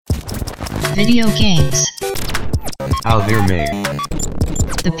Video games. How they're made.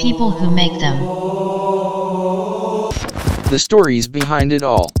 The people who make them. The stories behind it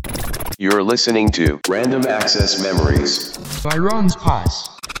all. You're listening to Random Access Memories By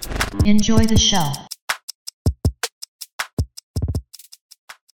Ronspies. Enjoy the show.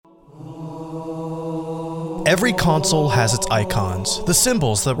 Every console has its icons, the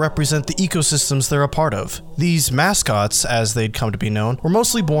symbols that represent the ecosystems they're a part of. These mascots, as they'd come to be known, were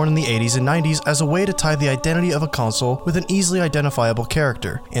mostly born in the 80s and 90s as a way to tie the identity of a console with an easily identifiable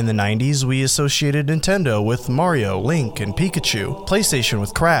character. In the 90s, we associated Nintendo with Mario, Link, and Pikachu, PlayStation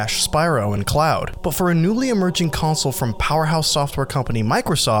with Crash, Spyro, and Cloud. But for a newly emerging console from powerhouse software company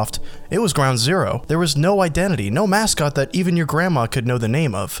Microsoft, it was ground zero. There was no identity, no mascot that even your grandma could know the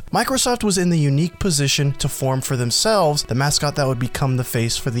name of. Microsoft was in the unique position to form for themselves the mascot that would become the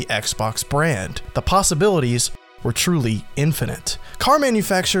face for the Xbox brand. The possibilities were truly infinite. Car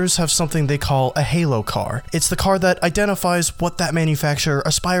manufacturers have something they call a halo car. It's the car that identifies what that manufacturer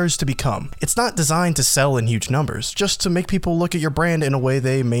aspires to become. It's not designed to sell in huge numbers, just to make people look at your brand in a way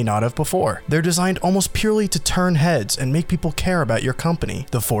they may not have before. They're designed almost purely to turn heads and make people care about your company.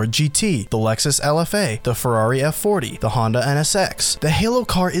 The Ford GT, the Lexus LFA, the Ferrari F40, the Honda NSX. The halo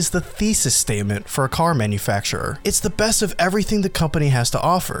car is the thesis statement for a car manufacturer. It's the best of everything the company has to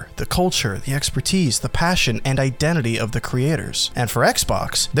offer: the culture, the expertise, the passion, and identity of the creators. And for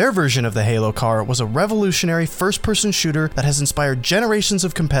Xbox, their version of the Halo car was a revolutionary first-person shooter that has inspired generations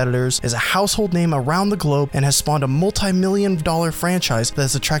of competitors, is a household name around the globe, and has spawned a multi-million-dollar franchise that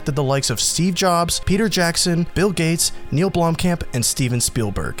has attracted the likes of Steve Jobs, Peter Jackson, Bill Gates, Neil Blomkamp, and Steven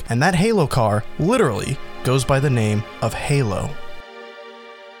Spielberg. And that Halo car literally goes by the name of Halo.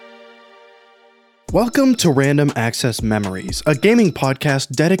 Welcome to Random Access Memories, a gaming podcast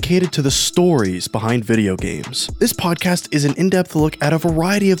dedicated to the stories behind video games. This podcast is an in-depth look at a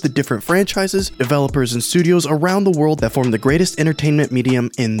variety of the different franchises, developers, and studios around the world that form the greatest entertainment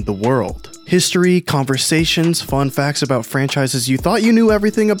medium in the world. History, conversations, fun facts about franchises you thought you knew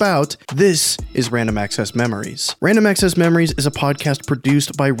everything about. This is Random Access Memories. Random Access Memories is a podcast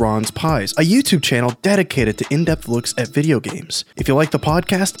produced by Ronspies, a YouTube channel dedicated to in-depth looks at video games. If you like the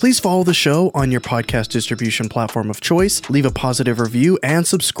podcast, please follow the show on your podcast distribution platform of choice, leave a positive review, and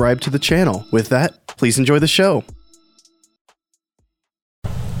subscribe to the channel. With that, please enjoy the show.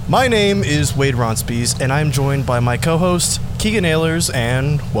 My name is Wade Ronspies, and I'm joined by my co-host, Kegan Ehlers,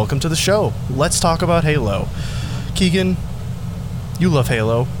 and welcome to the show. Let's talk about Halo. Kegan, you love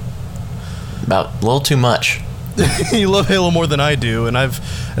Halo. About a little too much. You love Halo more than I do, and I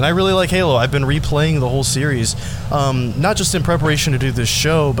really like Halo. I've been replaying the whole series, not just in preparation to do this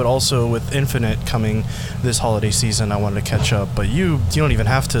show, but also with Infinite coming this holiday season. I wanted to catch up, but you don't even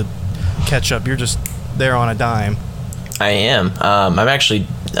have to catch up. You're just there on a dime. I am.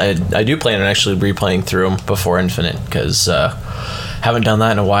 I do plan on actually replaying through them before Infinite, because haven't done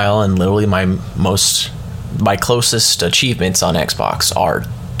that in a while, and literally my closest achievements on Xbox are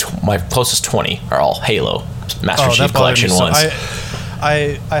my closest 20 are all Halo Master Chief Collection ones.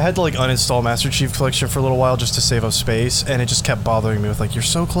 I had to uninstall Master Chief Collection for a little while just to save up space, and it just kept bothering me with you're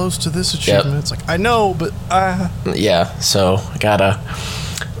so close to this achievement. Yep. It's I know, but yeah, so I gotta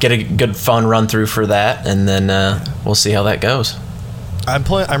get a good fun run through for that, and then we'll see how that goes. I'm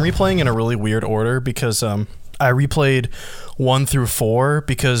replaying in a really weird order because I replayed 1 through 4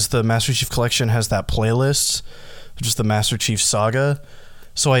 because the Master Chief Collection has that playlist, just the Master Chief Saga.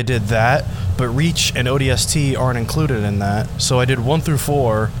 So I did that, but Reach and ODST aren't included in that. So I did 1 through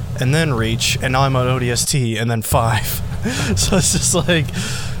 4 and then Reach, and now I'm on ODST and then 5. So it's just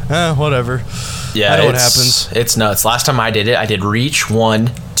whatever. Yeah, I know what happens. It's nuts. Last time I did it, I did Reach 1,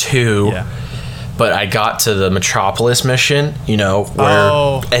 2. Yeah. But I got to the Metropolis mission,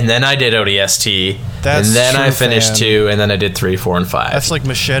 and then I did ODST, and then I finished 2, and then I did 3, 4, and 5. That's like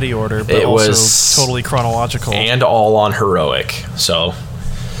machete order, but also totally chronological. And all on heroic, so...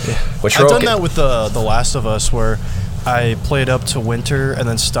 Yeah. I've done that with the Last of Us, where I played up to Winter, and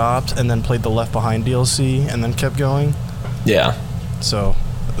then stopped, and then played the Left Behind DLC, and then kept going. Yeah. So,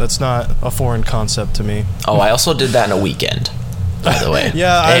 that's not a foreign concept to me. Oh, I also did that in a weekend. By the way,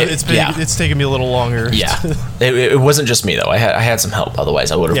 it's taken me a little longer. Yeah, it wasn't just me though. I had some help. Otherwise,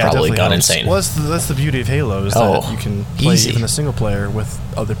 I would have probably gone insane. Well, that's the beauty of Halo is that you can play even the single player with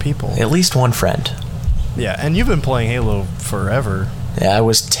other people. At least one friend. Yeah, and you've been playing Halo forever. Yeah, I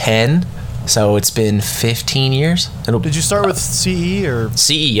was 10, so it's been 15 years. Did you start with CE or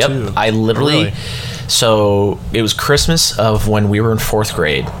CE? Yep. 2? I literally. Really? So it was Christmas of when we were in 4th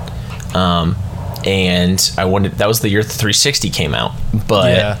grade. And that was the year the 360 came out.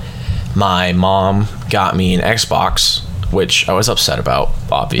 But my mom got me an Xbox which I was upset about,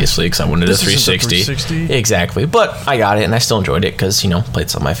 obviously, because I wanted a 360. Exactly, but I got it, and I still enjoyed it because played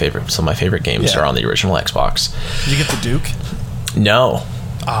some of my favorite games are on the original Xbox. Did you get the Duke? No.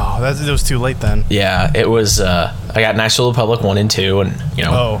 Oh, it was too late then. Yeah, it was. I got Knights of the Republic 1 and 2, and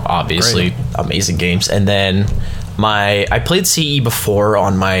obviously great. Amazing games. And then I played CE before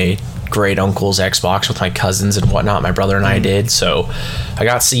on my great uncle's Xbox with my cousins and whatnot. My brother and I did. So I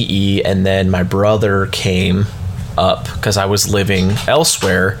got CE, and then my brother came up because I was living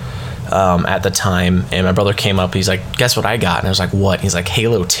elsewhere at the time, and my brother came up. He's like, guess what I got? And I was like, what? He's like,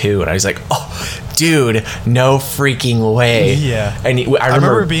 Halo 2. And I was like, oh, dude, no freaking way. Yeah. And I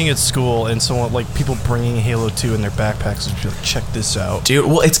remember being at school and someone, like, people bringing Halo 2 in their backpacks and be like, check this out. Dude,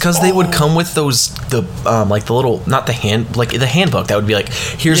 well, it's because they would come with those, the little, not the the handbook that would be like,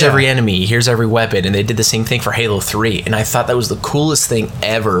 here's every enemy, here's every weapon. And they did the same thing for Halo 3. And I thought that was the coolest thing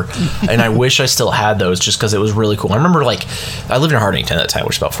ever. And I wish I still had those just because it was really cool. I remember, like, I lived in Hartington at the time,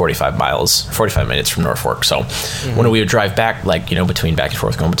 which is about 45 minutes from Norfolk. So when we would drive back, like, between back and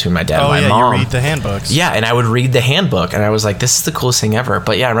forth, going between my dad and my mom. You read the handbooks. Yeah, and I would read the handbook, and I was like, this is the coolest thing ever.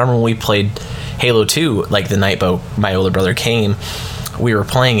 But yeah, I remember when we played Halo 2, like the night my older brother came, we were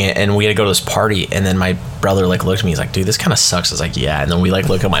playing it, and we had to go to this party, and then my brother, like, looked at me, he's like, dude, this kind of sucks. I was like, yeah. And then we, like,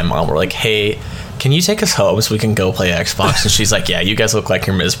 look at my mom, we're like, hey, can you take us home so we can go play Xbox? And she's like, yeah, you guys look like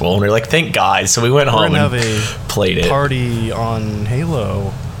you're miserable. And we're like, thank God. So we went home and played it. Party on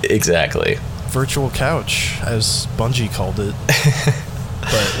Halo. Exactly. Virtual couch, as Bungie called it.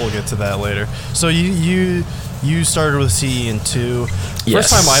 But we'll get to that later. So you started with CE in 2. Yes. First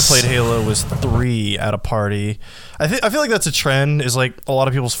time I played Halo was 3 at a party. I feel like that's a trend, is like a lot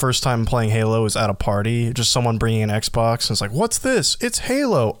of people's first time playing Halo is at a party. Just someone bringing an Xbox and it's like, what's this? It's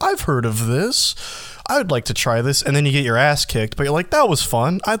Halo. I've heard of this. I would like to try this. And then you get your ass kicked, but you're like, that was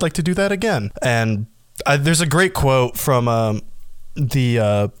fun. I'd like to do that again. And there's a great quote from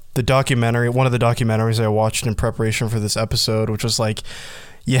the documentary, one of the documentaries I watched in preparation for this episode, which was like,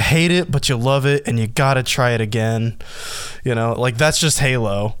 you hate it, but you love it, and you gotta try it again. Like, that's just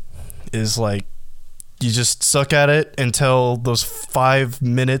Halo, is like, you just suck at it until those 5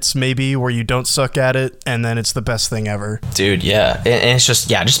 minutes maybe where you don't suck at it, and then it's the best thing ever. Dude, yeah. And it's just,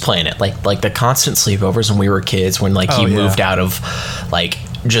 just playing it. Like the constant sleepovers when we were kids, when, like, you moved out of, like,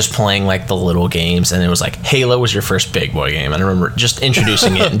 just playing, like, the little games, and it was like Halo was your first big boy game. And I remember just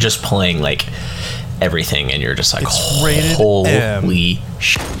introducing it and just playing, like, everything, and you're just like, holy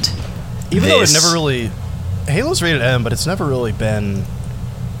shit. Even though it never really, Halo's rated M, but it's never really been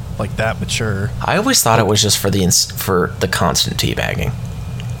like that mature. I always thought it was just for the constant teabagging.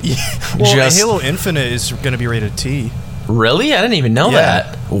 Yeah. Well, Halo Infinite is going to be rated T. Really? I didn't even know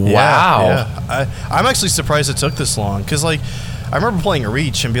that. Wow. Yeah. I'm actually surprised it took this long, because, like, I remember playing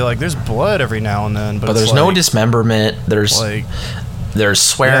Reach and be like, there's blood every now and then, but there's no dismemberment. There's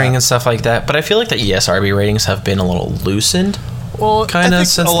swearing and stuff like that. But I feel like the ESRB ratings have been a little loosened. Well, kind of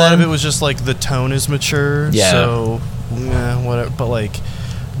since a lot of it was just like the tone is mature. Yeah. So, whatever. But, like,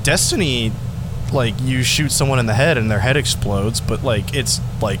 Destiny, like, you shoot someone in the head and their head explodes, but, like, it's,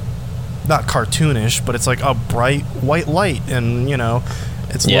 like, not cartoonish, but it's like a bright white light, and,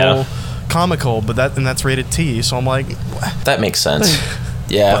 it's a little comical, but that's rated T. So I'm like, that makes sense.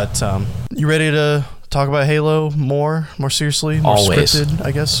 Yeah. But you ready to talk about Halo more seriously, more Always. scripted,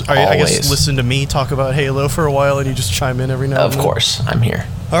 I guess? I guess listen to me talk about Halo for a while and you just chime in every now and then. Of course, I'm here.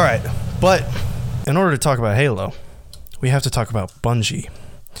 All right, but in order to talk about Halo, we have to talk about Bungie.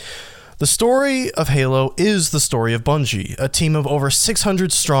 The story of Halo is the story of Bungie, a team of over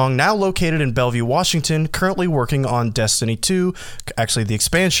 600 strong, now located in Bellevue, Washington, currently working on Destiny 2, actually the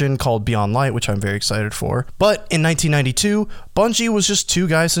expansion called Beyond Light, which I'm very excited for. But in 1992, Bungie was just 2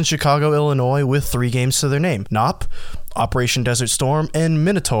 guys in Chicago, Illinois, with 3 games to their name: NOP, Operation Desert Storm, and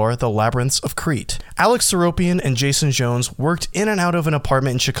Minotaur, The Labyrinths of Crete. Alex Seropian and Jason Jones worked in and out of an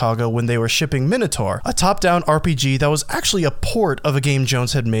apartment in Chicago when they were shipping Minotaur, a top-down RPG that was actually a port of a game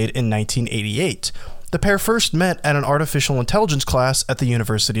Jones had made in 1988. The pair first met at an artificial intelligence class at the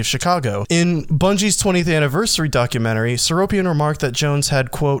University of Chicago. In Bungie's 20th anniversary documentary, Seropian remarked that Jones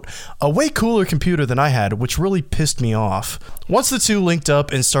had, quote, a way cooler computer than I had, which really pissed me off. Once the two linked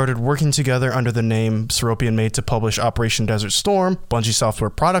up and started working together under the name Seropian made to publish Operation Desert Storm, Bungie Software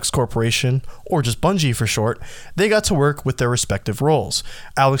Products Corporation, or just Bungie for short, they got to work with their respective roles.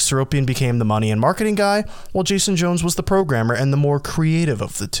 Alex Seropian became the money and marketing guy, while Jason Jones was the programmer and the more creative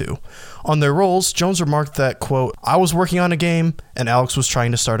of the two. On their roles, Jones remarked that, quote, "I was working on a game and Alex was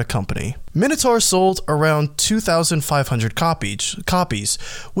trying to start a company." Minotaur sold around 2,500 copies,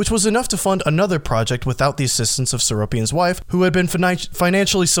 which was enough to fund another project without the assistance of Seropian's wife, who had been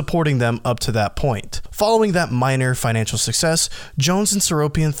financially supporting them up to that point. Following that minor financial success, Jones and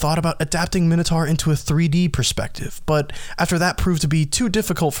Seropian thought about adapting Minotaur into a 3D perspective, but after that proved to be too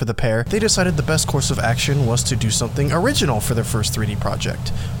difficult for the pair, they decided the best course of action was to do something original for their first 3D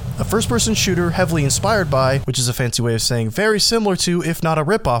project. A first-person shooter heavily inspired by, which is a fancy way of saying very similar to, if not a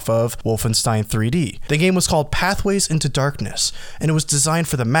ripoff of, Wolfenstein 3D. The game was called Pathways into Darkness, and it was designed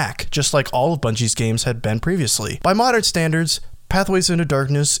for the Mac, just like all of Bungie's games had been previously. By modern standards, Pathways into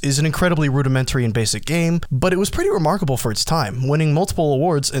Darkness is an incredibly rudimentary and basic game, but it was pretty remarkable for its time, winning multiple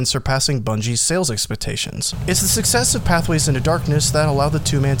awards and surpassing Bungie's sales expectations. It's the success of Pathways into Darkness that allowed the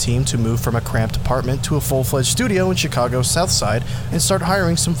two-man team to move from a cramped apartment to a full-fledged studio in Chicago's South Side and start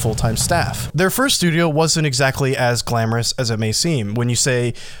hiring some full-time staff. Their first studio wasn't exactly as glamorous as it may seem. When you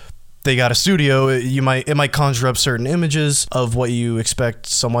say they got a studio, it might conjure up certain images of what you expect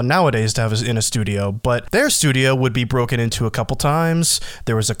someone nowadays to have in a studio, but their studio would be broken into a couple times.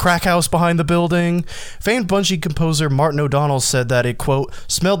 There was a crack house behind the building. Famed Bungie composer Martin O'Donnell said that it, quote,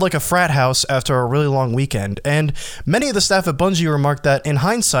 "smelled like a frat house after a really long weekend," and many of the staff at Bungie remarked that, in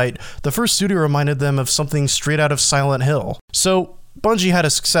hindsight, the first studio reminded them of something straight out of Silent Hill. So, Bungie had a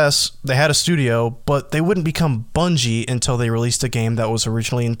success, they had a studio, but they wouldn't become Bungie until they released a game that was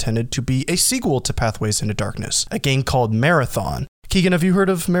originally intended to be a sequel to Pathways into Darkness, a game called Marathon. Kegan, have you heard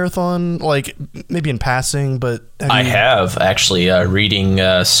of Marathon? Like, maybe in passing, but... I have, actually, reading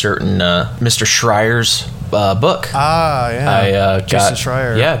certain Mr. Schreier's book. Ah, yeah. Jason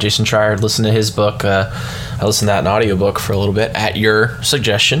Schreier. Yeah, Jason Schreier. Listened to his book. I listened to that in audiobook for a little bit at your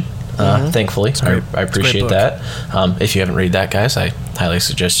suggestion. Thankfully, I appreciate that. If you haven't read that, guys, I highly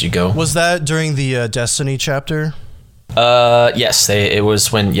suggest you go. Was that during the Destiny chapter? Yes, it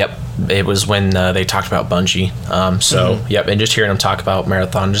was when they talked about Bungie. Yep, and just hearing them talk about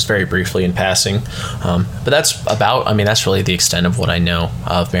Marathon just very briefly in passing. But that's really the extent of what I know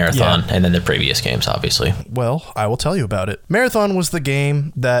of Marathon, and then the previous games, obviously. Well, I will tell you about it. Marathon was the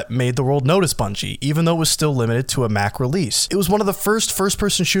game that made the world notice Bungie, even though it was still limited to a Mac release. It was one of the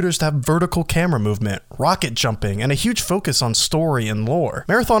first-person shooters to have vertical camera movement, rocket jumping, and a huge focus on story and lore.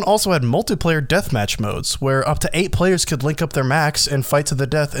 Marathon also had multiplayer deathmatch modes, where up to 8 players could link up their Macs and fight to the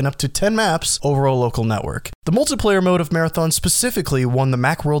death in up to 10 maps over a local network. The multiplayer mode of Marathon specifically won the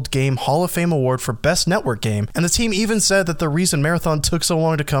Macworld Game Hall of Fame Award for Best Network Game, and the team even said that the reason Marathon took so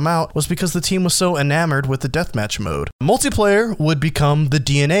long to come out was because the team was so enamored with the deathmatch mode. Multiplayer would become the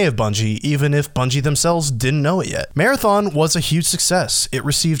DNA of Bungie, even if Bungie themselves didn't know it yet. Marathon was a huge success. It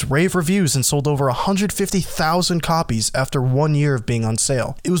received rave reviews and sold over 150,000 copies after 1 year of being on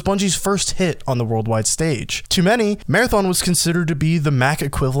sale. It was Bungie's first hit on the worldwide stage. To many, Marathon was considered to be the Mac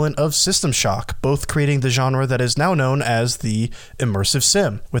equivalent of System Shock, both creating the genre that is now known as the immersive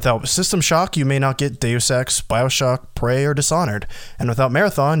sim. Without System Shock, you may not get Deus Ex, BioShock, Prey, or Dishonored, and without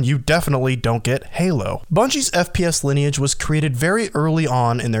Marathon, you definitely don't get Halo. Bungie's FPS lineage was created very early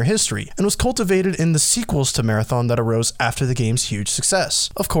on in their history, and was cultivated in the sequels to Marathon that arose after the game's huge success.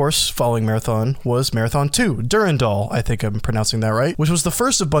 Of course, following Marathon was Marathon 2, Durandal, I think I'm pronouncing that right, which was the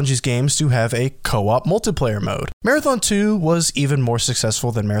first of Bungie's games to have a co-op multiplayer mode. Marathon 2 was even more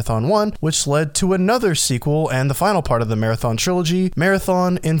successful than Marathon 1, which led to another sequel and the final part of the Marathon trilogy,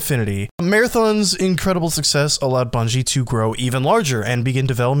 Marathon Infinity. Marathon's incredible success allowed Bungie to grow even larger and begin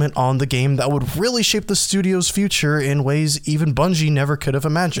development on the game that would really shape the studio's future in ways even Bungie never could have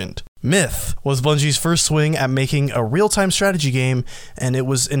imagined. Myth was Bungie's first swing at making a real-time strategy game, and it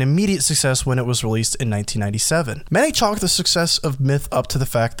was an immediate success when it was released in 1997. Many chalk the success of Myth up to the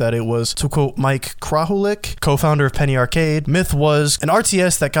fact that it was, to quote Mike Krahulik, co-founder of Penny Arcade, Myth was an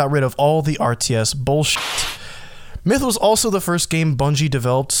RTS that got rid of all the RTS bullshit. Myth was also the first game Bungie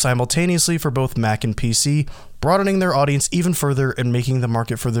developed simultaneously for both Mac and PC, broadening their audience even further and making the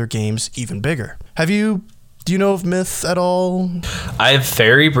market for their games even bigger. Do you know of Myth at all? I've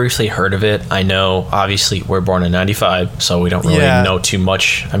very briefly heard of it. I know, obviously, we're born in 95, so we don't really know too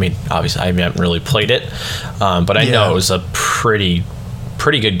much. I mean, obviously, I haven't really played it, but I know it was a pretty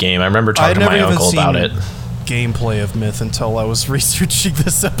good game. I remember talking to my uncle about it. Gameplay of Myth until I was researching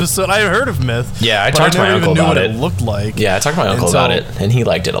this episode. I heard of Myth. Yeah, I talked to my uncle about it. It looked like. Yeah, I talked to my uncle about it, and he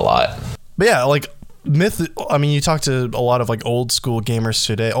liked it a lot. But yeah, like Myth, I mean, you talk to a lot of like old school gamers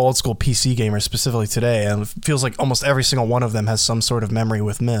today, old school PC gamers specifically today, and it feels like almost every single one of them has some sort of memory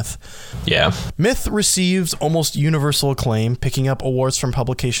with Myth. Yeah. Myth received almost universal acclaim, picking up awards from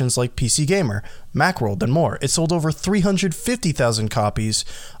publications like PC Gamer, Macworld, and more. It sold over 350,000 copies,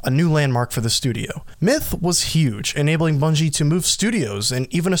 a new landmark for the studio. Myth was huge, enabling Bungie to move studios and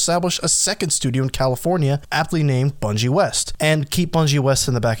even establish a second studio in California, aptly named Bungie West. And keep Bungie West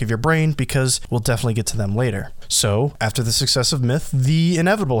in the back of your brain because we'll definitely get to them later. So, after the success of Myth, the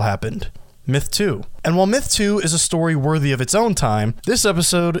inevitable happened. Myth 2. And while Myth 2 is a story worthy of its own time, this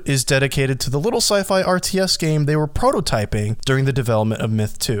episode is dedicated to the little sci-fi RTS game they were prototyping during the development of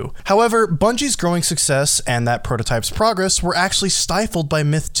Myth 2. However, Bungie's growing success and that prototype's progress were actually stifled by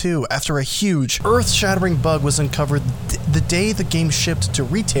Myth 2 after a huge, earth-shattering bug was uncovered the day the game shipped to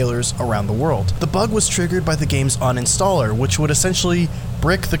retailers around the world. The bug was triggered by the game's uninstaller, which would essentially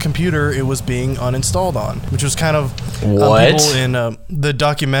brick the computer it was being uninstalled on, which was kind of people in the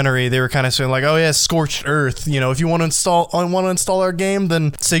documentary, they were kind of saying like, oh yeah, scorched earth, you know, if you want to install our game,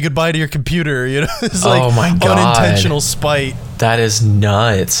 then say goodbye to your computer, you know. It's like, oh my God, unintentional spite. That is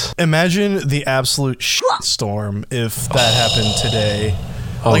nuts. Imagine the absolute shitstorm if that happened today.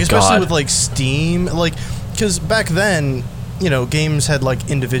 Oh, like, especially God. with like Steam, like, because back then, you know, games had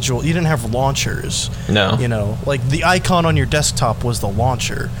like individual, you didn't have launchers. No. You know, like the icon on your desktop was the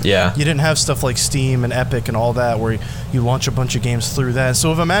launcher. Yeah. You didn't have stuff like Steam and Epic and all that where you launch a bunch of games through that.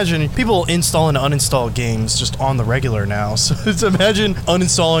 So if imagine people install and uninstall games just on the regular now. So it's imagine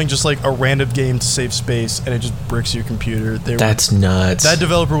uninstalling just like a random game to save space and it just bricks your computer. That's nuts. That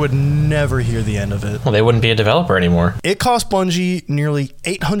developer would never hear the end of it. Well, they wouldn't be a developer anymore. It cost Bungie nearly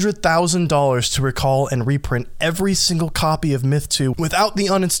 $800,000 to recall and reprint every single copy of Myth 2 without the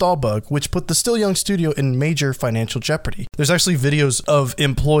uninstall bug, which put the still young studio in major financial jeopardy. There's actually videos of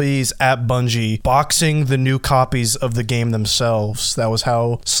employees at Bungie boxing the new copies of the game themselves. That was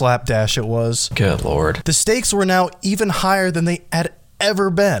how slapdash it was. Good Lord. The stakes were now even higher than they had ever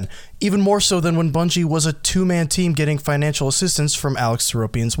been. Even more so than when Bungie was a two-man team getting financial assistance from Alex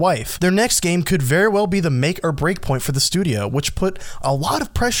Seropian's wife. Their next game could very well be the make or break point for the studio, which put a lot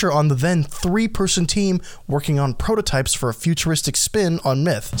of pressure on the then three-person team working on prototypes for a futuristic spin on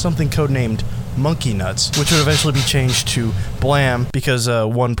Myth, something codenamed Monkey Nuts, which would eventually be changed to Blam because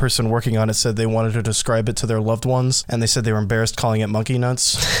one person working on it said they wanted to describe it to their loved ones, and they said they were embarrassed calling it Monkey Nuts,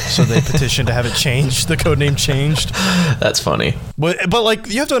 so they petitioned to have it changed, the codename changed. That's funny. But like,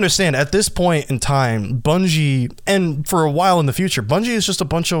 you have to understand, at this point in time, Bungie, and for a while in the future, Bungie is just a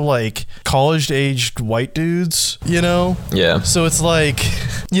bunch of like college-aged white dudes, you know? Yeah. So it's like,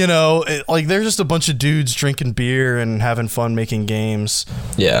 you know, like they're just a bunch of dudes drinking beer and having fun making games.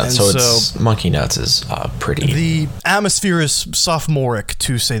 Yeah, and so it's Monkey Nuts is pretty. The atmosphere is sophomoric,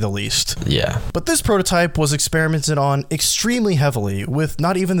 to say the least. Yeah. But this prototype was experimented on extremely heavily, with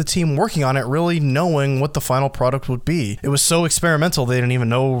not even the team working on it really knowing what the final product would be. It was so experimental, they didn't even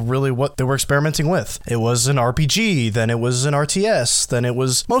know really what they were experimenting with. It was an RPG, then it was an RTS, then it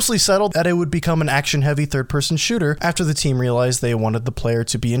was mostly settled that it would become an action-heavy third-person shooter after the team realized they wanted the player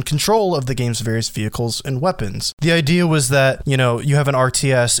to be in control of the game's various vehicles and weapons. The idea was that, you know, you have an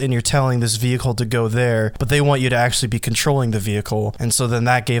RTS and you're telling this vehicle to go there, but they want you to actually be controlling the vehicle, and so then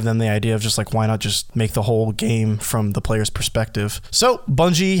that gave them the idea of just like, why not just make the whole game from the player's perspective? So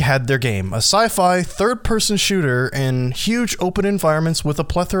Bungie had their game, a sci-fi third-person shooter in huge open environments with a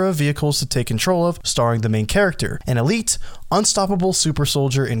plethora of vehicles to take control of, starring the main character, an elite, unstoppable super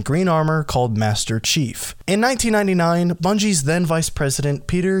soldier in green armor called Master Chief. In 1999, Bungie's then vice president,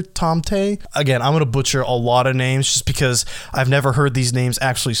 Peter Tomte, again, I'm going to butcher a lot of names just because I've never heard these names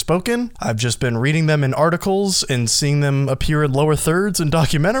actually spoken. I've just been reading them in articles and seeing them appear in lower thirds in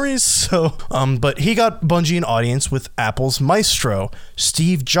documentaries. So, but he got Bungie an audience with Apple's maestro,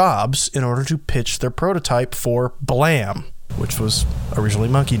 Steve Jobs, in order to pitch their prototype for Blam, which was originally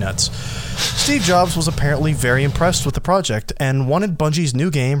Monkey Nuts. Steve Jobs was apparently very impressed with the project and wanted Bungie's new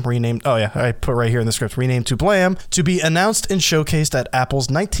game, renamed, oh yeah, I put right here in the script, renamed to Blam, to be announced and showcased at Apple's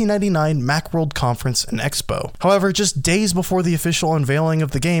 1999 Macworld Conference and Expo. However, just days before the official unveiling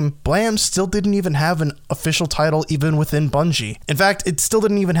of the game, Blam still didn't even have an official title even within Bungie. In fact, it still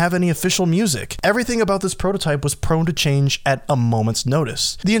didn't even have any official music. Everything about this prototype was prone to change at a moment's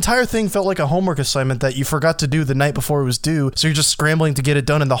notice. The entire thing felt like a homework assignment that you forgot to do the night before it was due, so you're just scrambling to get it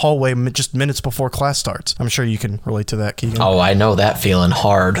done in the hallway just minutes before class starts. I'm sure you can relate to that, Kegan. Oh, I know that feeling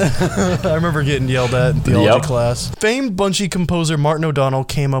hard. I remember getting yelled at in theology class. Famed Bungie composer Martin O'Donnell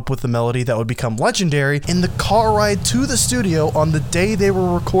came up with the melody that would become legendary in the car ride to the studio on the day they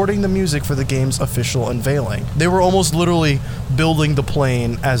were recording the music for the game's official unveiling. They were almost literally building the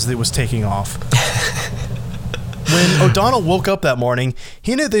plane as it was taking off. When O'Donnell woke up that morning,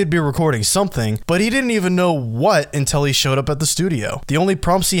 he knew they'd be recording something, but he didn't even know what until he showed up at the studio. The only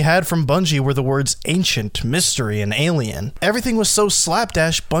prompts he had from Bungie were the words ancient, mystery, and alien. Everything was so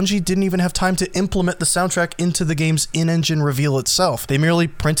slapdash, Bungie didn't even have time to implement the soundtrack into the game's in-engine reveal itself. They merely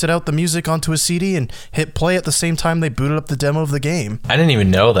printed out the music onto a CD and hit play at the same time they booted up the demo of the game. I didn't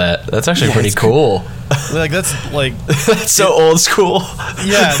even know that. That's actually pretty cool. That's so old school.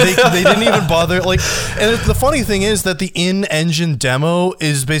 Yeah, they didn't even bother. And the funny thing is that the in-engine demo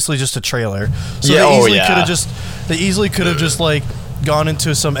is basically just a trailer. So they easily could have just gone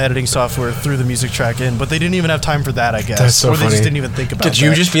into some editing software, threw the music track in, but they didn't even have time for that, I guess. That's so funny. They just didn't even think about it. Could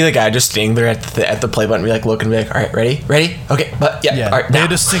you just be the guy just standing there at the play button, and be looking, and be all right, ready, okay, but yeah, all right, they had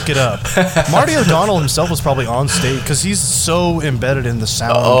to sync it up. Marty O'Donnell himself was probably on stage because he's so embedded in the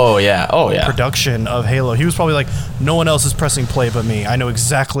sound. Production of Halo. He was probably no one else is pressing play but me. I know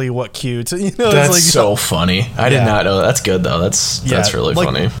exactly what cue to. That's so funny. I did not know that. That's good though. That's really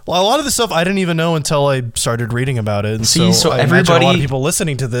funny. Well, a lot of the stuff I didn't even know until I started reading about it. And so everybody. A lot of people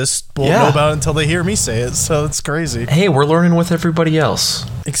listening to this won't know about it until they hear me say it, so it's crazy. Hey, we're learning with everybody else.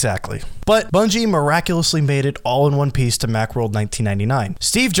 Exactly. But Bungie miraculously made it all in one piece to Macworld 1999.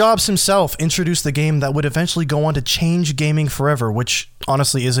 Steve Jobs himself introduced the game that would eventually go on to change gaming forever, which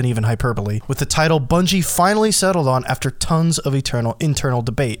honestly isn't even hyperbole, with the title Bungie finally settled on after tons of internal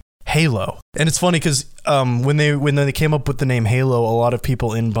debate. Halo. And it's funny because when they came up with the name Halo, a lot of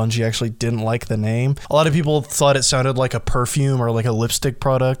people in Bungie actually didn't like the name. A lot of people thought it sounded like a perfume or a lipstick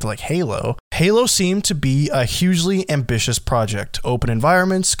product, like Halo. Halo seemed to be a hugely ambitious project. Open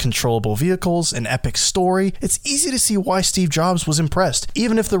environments, controllable vehicles, an epic story. It's easy to see why Steve Jobs was impressed,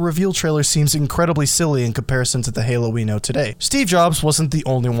 even if the reveal trailer seems incredibly silly in comparison to the Halo we know today. Steve Jobs wasn't the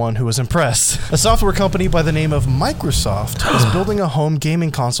only one who was impressed. A software company by the name of Microsoft was building a home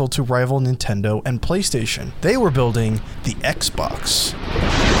gaming console to rival Nintendo and PlayStation. They were building the Xbox.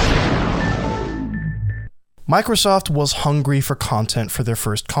 Microsoft was hungry for content for their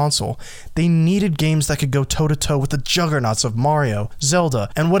first console. They needed games that could go toe-to-toe with the juggernauts of Mario, Zelda,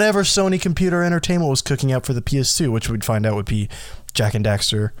 and whatever Sony Computer Entertainment was cooking up for the PS2, which we'd find out would be Jak and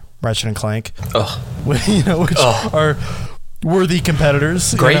Daxter, Ratchet and Clank, which are worthy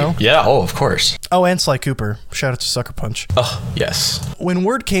competitors. Great. Yeah, of course. Oh, and Sly Cooper. Shout out to Sucker Punch. Oh, yes. When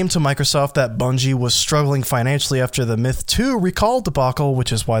word came to Microsoft that Bungie was struggling financially after the Myth 2 recall debacle,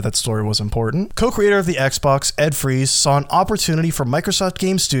 which is why that story was important, co-creator of the Xbox, Ed Fries, saw an opportunity for Microsoft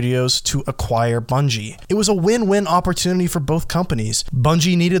Game Studios to acquire Bungie. It was a win-win opportunity for both companies.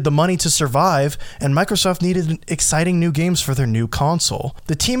 Bungie needed the money to survive, and Microsoft needed exciting new games for their new console.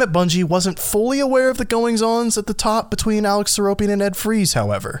 The team at Bungie wasn't fully aware of the goings-ons at the top between Alex Seropian and Ed Fries,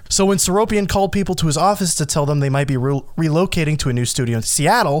 however. So when Seropian called people to his office to tell them they might be relocating to a new studio in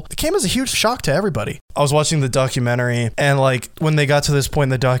Seattle, it came as a huge shock to everybody. I was watching the documentary, and when they got to this point in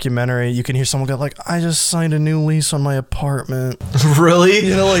the documentary, you can hear someone go I just signed a new lease on my apartment. Really?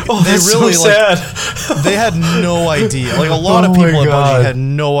 That's really so sad. They had no idea. A lot of people at Bungie had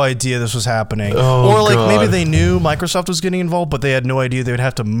no idea this was happening. Maybe they knew Microsoft was getting involved, but they had no idea they would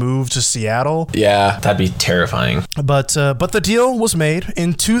have to move to Seattle. Yeah, that'd be terrifying. But the deal was made.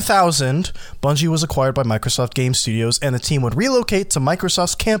 In 2000, Bungie was acquired by Microsoft Game Studios, and the team would relocate to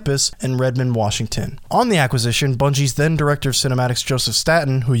Microsoft's campus in Redmond, Washington. On the acquisition, Bungie's then director of cinematics, Joseph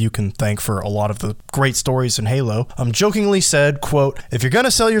Staten, who you can thank for a lot of the great stories in Halo, jokingly said, quote, "If you're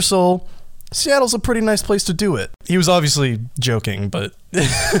gonna sell your soul, Seattle's a pretty nice place to do it." He was obviously joking, but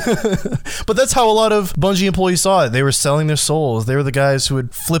but that's how a lot of Bungie employees saw it. They were selling their souls. They were the guys who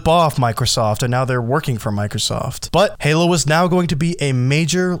would flip off Microsoft, and now they're working for Microsoft. But Halo was now going to be a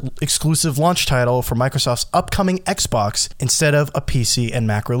major exclusive launch title for Microsoft's upcoming Xbox instead of a PC and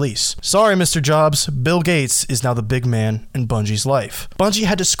Mac release. Sorry, Mr. Jobs, Bill Gates is now the big man in Bungie's life. Bungie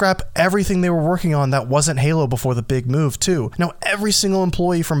had to scrap everything they were working on that wasn't Halo before the big move, too. Now, every single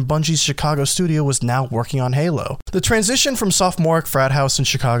employee from Bungie's Chicago studio was now working on Halo. The transition from sophomoric frat house in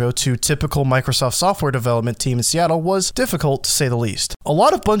Chicago to typical Microsoft software development team in Seattle was difficult, to say the least. A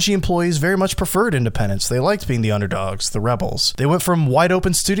lot of Bungie employees very much preferred independence. They liked being the underdogs, the rebels. They went from wide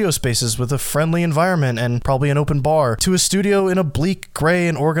open studio spaces with a friendly environment and probably an open bar to a studio in a bleak, gray,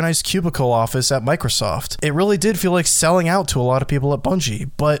 and organized cubicle office at Microsoft. It really did feel like selling out to a lot of people at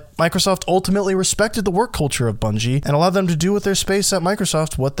Bungie, but Microsoft ultimately respected the work culture of Bungie and allowed them to do with their space at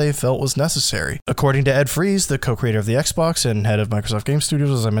Microsoft what they felt was necessary. According to Ed Fries, the co-creator of the Xbox and head of Microsoft game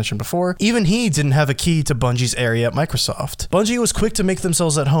studios, as I mentioned before. Even he didn't have a key to Bungie's area at Microsoft. Bungie was quick to make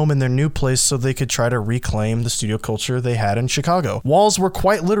themselves at home in their new place so they could try to reclaim the studio culture they had in Chicago. Walls were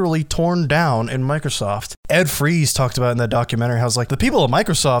quite literally torn down in Microsoft. Ed Freeze talked about in that documentary how it's like the people at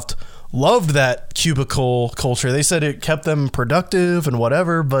Microsoft loved that cubicle culture. They said it kept them productive and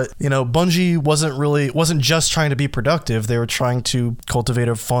whatever, but Bungie wasn't just trying to be productive. They were trying to cultivate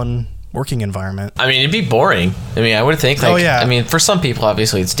a fun working environment. I mean, it'd be boring. I mean, I would think I mean, for some people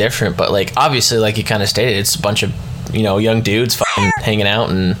obviously it's different, but obviously like you kind of stated, it's a bunch of young dudes fucking hanging out.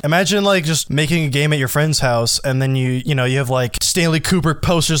 And imagine just making a game at your friend's house, and then you have Stanley Kubrick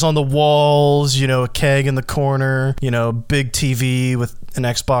posters on the walls, a keg in the corner, big TV with an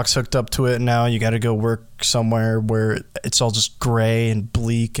Xbox hooked up to it, and now you got to go work somewhere where it's all just gray and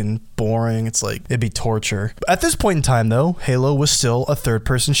bleak and boring. It's it'd be torture. At this point in time, though, Halo was still a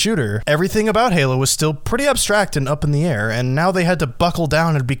third-person shooter. Everything about Halo was still pretty abstract and up in the air, and now they had to buckle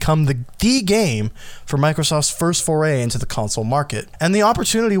down and become the game for Microsoft's first foray into the console market. And the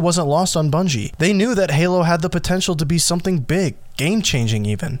opportunity wasn't lost on Bungie. They knew that Halo had the potential to be something big, game-changing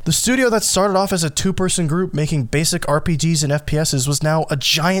even. The studio that started off as a two-person group making basic RPGs and FPSs was now a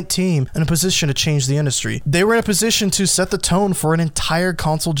giant team in a position to change the industry. They were in a position to set the tone for an entire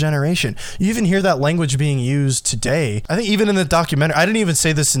console generation. You even hear that language being used today. I think even in the documentary, I didn't even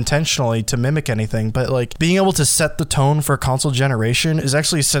say this intentionally to mimic anything, but being able to set the tone for a console generation is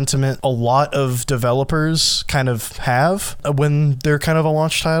actually a sentiment a lot of developers kind of have when they're kind of a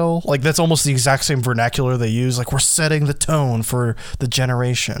launch title. That's almost the exact same vernacular they use. We're setting the tone for the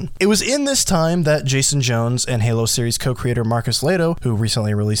generation. It was in this time that Jason Jones and Halo series co-creator Marcus Leto, who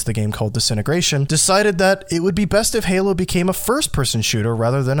recently released the game called Disintegration, decided that it would be best if Halo became a first-person shooter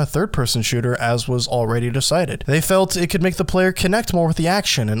rather than a third-person shooter, as was already decided. They felt it could make the player connect more with the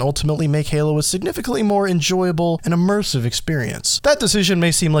action and ultimately make Halo a significantly more enjoyable and immersive experience. That decision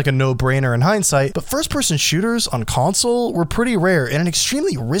may seem like a no-brainer in hindsight, but first-person shooters on console were pretty rare and an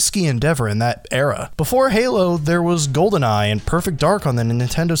extremely risky endeavor in that era. Before Halo, there was GoldenEye and Perfect Dark on the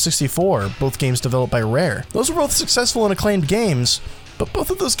Nintendo 64, both games developed by Rare. Those were both successful and acclaimed games, but both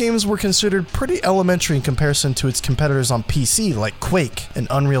of those games were considered pretty elementary in comparison to its competitors on PC like Quake and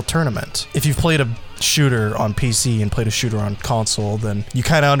Unreal Tournament. If you've played a shooter on PC and played a shooter on console, then you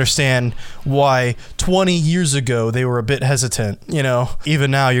kind of understand why 20 years ago they were a bit hesitant. Even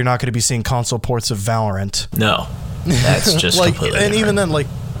now you're not going to be seeing console ports of Valorant. No, that's just completely and different. Even then,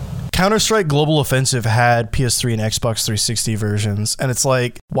 Counter-Strike Global Offensive had PS3 and Xbox 360 versions, and it's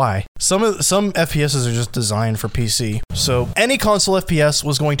why? Some FPSs are just designed for PC. So any console FPS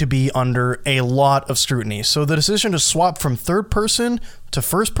was going to be under a lot of scrutiny. So the decision to swap from third person to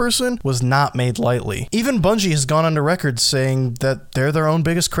first person was not made lightly. Even Bungie has gone on the record saying that they're their own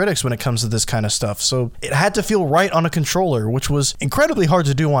biggest critics when it comes to this kind of stuff. So it had to feel right on a controller, which was incredibly hard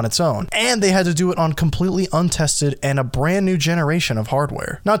to do on its own. And they had to do it on completely untested and a brand new generation of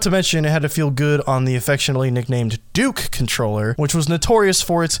hardware. Not to mention it had to feel good on the affectionately nicknamed Duke controller, which was notorious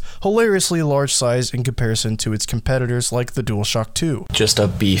for its hilariously large size in comparison to its competitors like the DualShock 2. Just a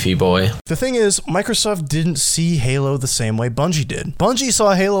beefy boy. The thing is, Microsoft didn't see Halo the same way Bungie did. Bungie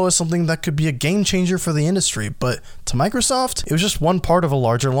saw Halo as something that could be a game changer for the industry, but to Microsoft, it was just one part of a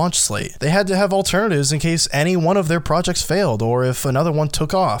larger launch slate. They had to have alternatives in case any one of their projects failed or if another one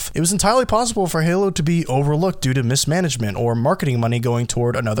took off. It was entirely possible for Halo to be overlooked due to mismanagement or marketing money going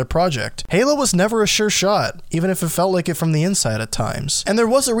toward another project. Halo was never a sure shot, even if it felt like it from the inside at times. And there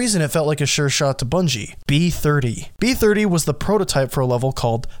was a reason it felt like a sure shot to Bungie. B30. B30 was the prototype for a level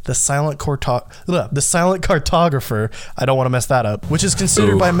called the Silent Cartographer. I don't want to mess that up, which is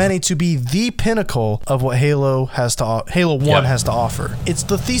considered by many to be the pinnacle of what Halo 1 has to offer. It's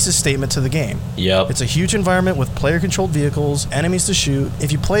the thesis statement to the game. Yep. It's a huge environment with player-controlled vehicles, enemies to shoot.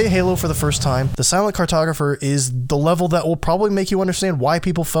 If you play Halo for the first time, the Silent Cartographer is the level that will probably make you understand why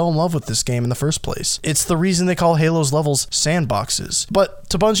people fell in love with this game in the first place. It's the reason they call Halo's levels sandboxes. But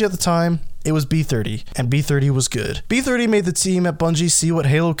to Bungie at the time, it was B30, and B30 was good. B30 made the team at Bungie see what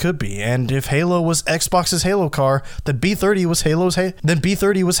Halo could be, and if Halo was Xbox's Halo car, then B30 was Halo's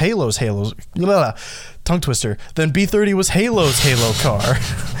tongue twister. Then B30 was Halo's Halo car.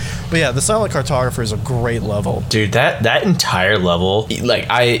 But yeah, the Silent Cartographer is a great level. Dude, that entire level,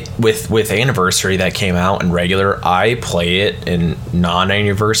 with Anniversary that came out and regular, I play it in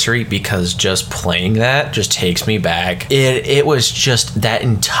non-Anniversary because just playing that just takes me back. It was just that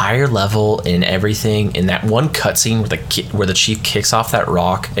entire level and everything in that one cutscene where the chief kicks off that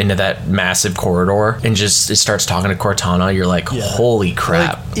rock into that massive corridor and just it starts talking to Cortana. You're like, holy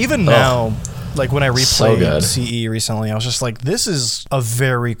crap. Even now, when I replayed CE recently, I was just like, this is a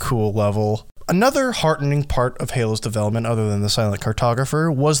very cool level. Another heartening part of Halo's development, other than the silent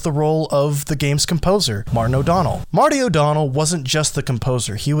cartographer, was the role of the game's composer, Martin O'Donnell. Marty O'Donnell wasn't just the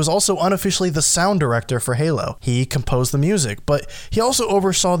composer, he was also unofficially the sound director for Halo. He composed the music, but he also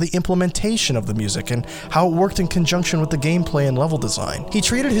oversaw the implementation of the music and how it worked in conjunction with the gameplay and level design. He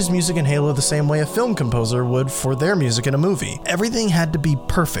treated his music in Halo the same way a film composer would for their music in a movie. Everything had to be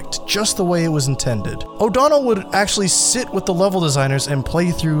perfect, just the way it was intended. O'Donnell would actually sit with the level designers and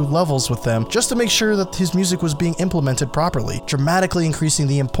play through levels with them just to make sure that his music was being implemented properly, dramatically increasing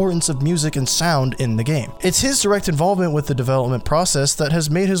the importance of music and sound in the game. It's his direct involvement with the development process that has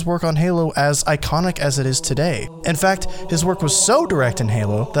made his work on Halo as iconic as it is today. In fact, his work was so direct in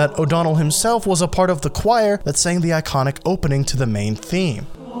Halo that O'Donnell himself was a part of the choir that sang the iconic opening to the main theme.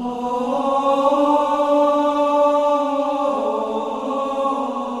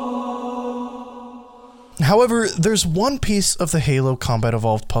 However, there's one piece of the Halo Combat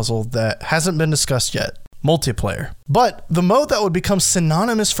Evolved puzzle that hasn't been discussed yet: multiplayer. But the mode that would become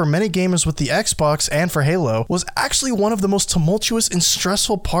synonymous for many gamers with the Xbox and for Halo was actually one of the most tumultuous and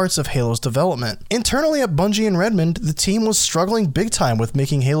stressful parts of Halo's development. Internally at Bungie and Redmond, the team was struggling big time with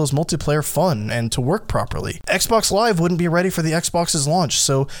making Halo's multiplayer fun and to work properly. Xbox Live wouldn't be ready for the Xbox's launch,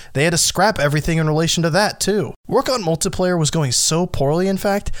 so they had to scrap everything in relation to that too. Work on multiplayer was going so poorly, in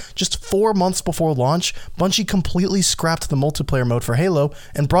fact, just 4 months before launch, Bungie completely scrapped the multiplayer mode for Halo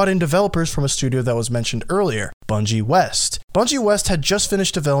and brought in developers from a studio that was mentioned earlier, Bungie West. Bungie West had just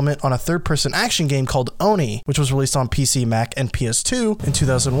finished development on a third-person action game called Oni, which was released on PC, Mac, and PS2 in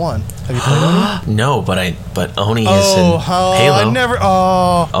 2001. Have you played Oni? No, but Oni is in Halo. You never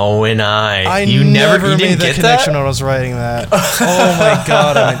didn't made that get connection that? when I was writing that. Oh my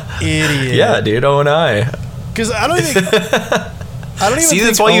god, I'm an idiot. Yeah, dude, O&I. Because I don't even See, think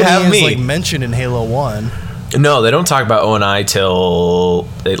that's why Oni you have is me. like mentioned in Halo 1. No, they don't talk about O&I till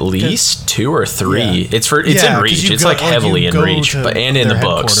at least 2 or 3. Yeah. It's in 'cause Reach. you it's go- like heavily in go Reach, to but and in their the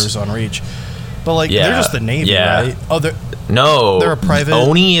books. headquarters on Reach. But like Yeah. they're just the Navy, Yeah. right? Oh, they're No, a private.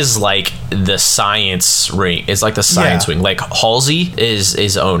 Oni is like the science ring. It's like the science Yeah. wing. Like Halsey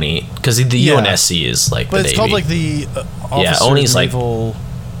is Oni because the Yeah. UNSC is like But the it's Navy. called like the Officer Oni's like- Naval.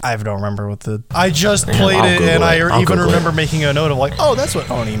 I don't remember what the. I just Yeah, played I'll it, Google and it. I I'll even Google remember it. making a note of like, oh, that's what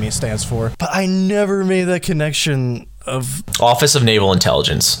ONI stands for. But I never made that connection of. Office of Naval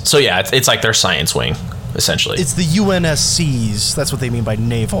Intelligence. So yeah, it's like their science wing, essentially. It's the UNSCs. That's what they mean by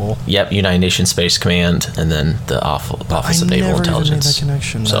naval. Yep, United Nations Space Command, and then the Office of Naval Intelligence. I never even made that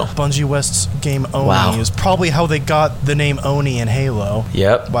connection. So Bungie West's game Oni Wow. is probably how they got the name Oni in Halo.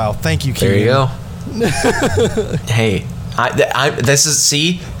 Yep. Wow, thank you, Kegan. There you go. Hey,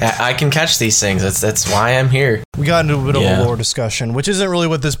 I can catch these things. That's why I'm here. We got into a bit of Yeah. a lore discussion, which isn't really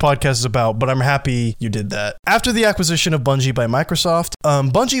what this podcast is about, but I'm happy you did that. After the acquisition of Bungie by Microsoft,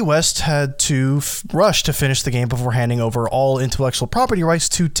 Bungie West had to rush to finish the game before handing over all intellectual property rights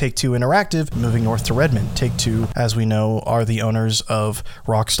to Take-Two Interactive, moving north to Redmond. Take-Two, as we know, are the owners of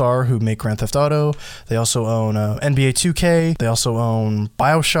Rockstar, who make Grand Theft Auto. They also own NBA 2K. They also own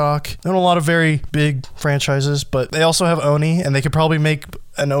BioShock. They own a lot of very big franchises, but they also have Oni, and they could probably make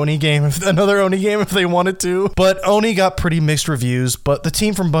an Oni game, another Oni game if they wanted to. But Oni got pretty mixed reviews, but the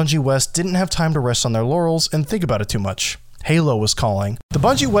team from Bungie West didn't have time to rest on their laurels and think about it too much. Halo was calling. The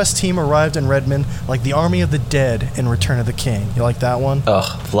Bungie West team arrived in Redmond like the army of the dead in Return of the King. You like that one?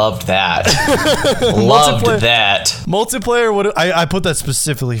 Ugh, loved that. Loved that. Multiplayer would I put that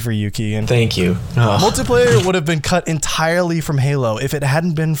specifically for you, Kegan. Thank you. Ugh. Multiplayer would have been cut entirely from Halo if it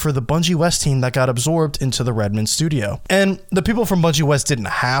hadn't been for the Bungie West team that got absorbed into the Redmond studio. And the people from Bungie West didn't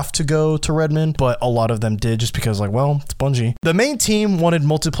have to go to Redmond, but a lot of them did just because, like, well, it's Bungie. The main team wanted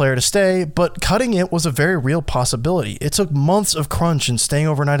multiplayer to stay, but cutting it was a very real possibility. It took months of crunch and staying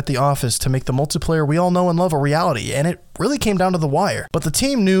overnight at the office to make the multiplayer we all know and love a reality, and it really came down to the wire. But the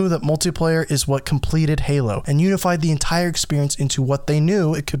team knew that multiplayer is what completed Halo and unified the entire experience into what they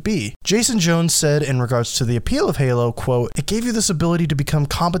knew it could be. Jason Jones said in regards to the appeal of Halo, quote, "It gave you this ability to become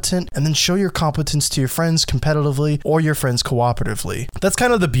competent and then show your competence to your friends competitively or your friends cooperatively." That's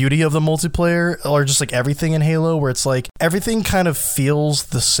kind of the beauty of the multiplayer, or just like everything in Halo, where it's like everything kind of feels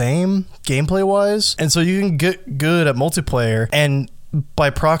the same gameplay wise, and so you can get good at multiplayer, and by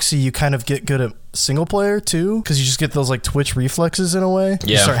proxy you kind of get good at single player too, because you just get those like Twitch reflexes in a way.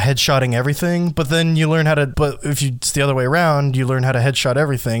 You Yeah. start headshotting everything, but then you learn how to. But if it's the other way around, you learn how to headshot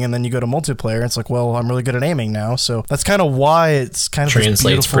everything, and then you go to multiplayer. And it's like, well, I'm really good at aiming now, so that's kind of why it's kind of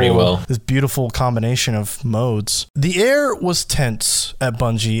Translates pretty well. This beautiful combination of modes. The air was tense at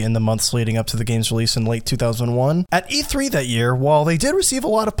Bungie in the months leading up to the game's release in late 2001. At E3 that year, while they did receive a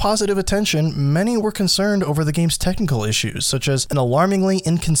lot of positive attention, many were concerned over the game's technical issues, such as an alarmingly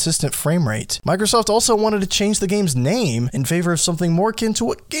inconsistent frame rate. Microsoft also wanted to change the game's name in favor of something more akin to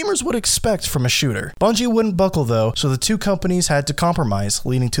what gamers would expect from a shooter. Bungie wouldn't buckle though, so the two companies had to compromise,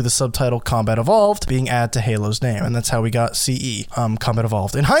 leading to the subtitle Combat Evolved being added to Halo's name, and that's how we got CE, Combat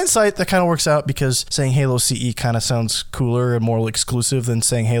Evolved. In hindsight, that kind of works out because saying Halo CE kind of sounds cooler and more exclusive than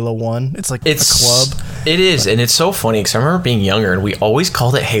saying Halo 1. It's like a club. It is, and it's so funny because I remember being younger and we always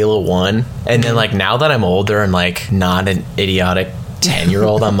called it Halo 1, and then like now that I'm older and like not an idiotic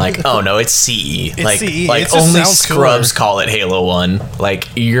 10-year-old, I'm like, oh no, it's CE. It's CE. Like It just only sounds scrubs cooler. call it Halo 1. Like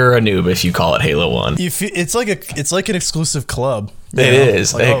you're a noob if you call it Halo 1. It's like an exclusive club. It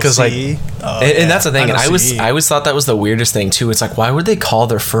is because CE? and that's the thing. And CE. I always thought that was the weirdest thing too. It's like, why would they call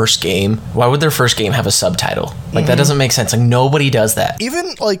their first game? Why would their first game have a subtitle? Like that doesn't make sense. Like nobody does that.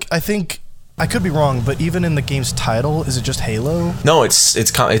 Even like I think I could be wrong, but even in the game's title, is it just Halo? No, it's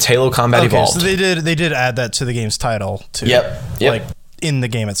Halo Combat Evolved. So they did add that to the game's title too. Yep. Like in the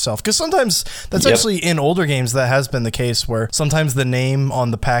game itself, because sometimes that's actually in older games that has been the case where sometimes the name on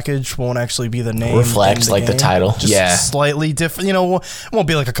the package won't actually be the name Reflects in the like the game. title. Just Yeah. slightly different, it won't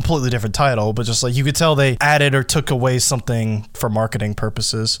be like a completely different title, but just like you could tell they added or took away something for marketing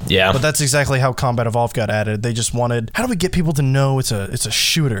purposes. Yeah. But that's exactly how Combat Evolved got added. They just wanted, how do we get people to know it's a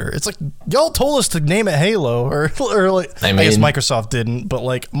shooter? It's like y'all told us to name it Halo, or like I guess Microsoft didn't, but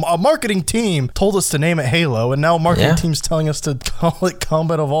like a marketing team told us to name it Halo, and now a marketing team's telling us to call it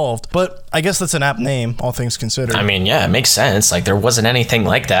Combat Evolved. But I guess that's an apt name, all things considered. I mean, yeah, it makes sense. Like there wasn't anything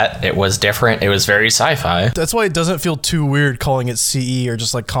like that. It was different. It was very sci-fi. That's why it doesn't feel too weird calling it CE or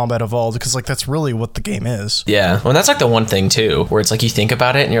just like Combat Evolved, because like that's really what the game is. Yeah, well, that's like the one thing too, where it's like you think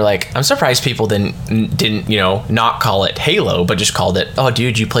about it and you're like, I'm surprised people didn't not call it Halo, but just called it, oh,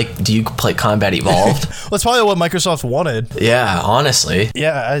 dude, do you play Combat Evolved? That's probably what Microsoft wanted. Yeah, honestly.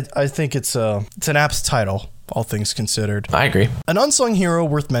 Yeah, I think it's an apt title, all things considered. I agree. An unsung hero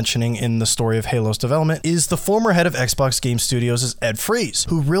worth mentioning in the story of Halo's development is the former head of Xbox Game Studios' Ed Freeze,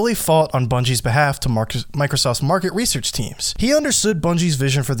 who really fought on Bungie's behalf to Microsoft's market research teams. He understood Bungie's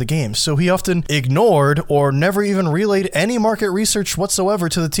vision for the game, so he often ignored or never even relayed any market research whatsoever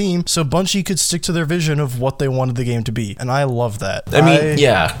to the team so Bungie could stick to their vision of what they wanted the game to be. And I love that. I mean,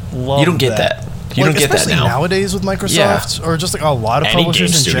 yeah, you don't get that. You don't get that now. Especially nowadays with Microsoft, or just like a lot of Any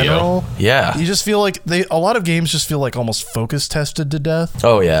publishers in game studio. general. Yeah. You just feel like a lot of games just feel like almost focus tested to death.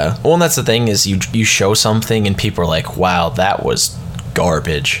 Oh yeah. Well, and that's the thing is you show something and people are like, wow, that was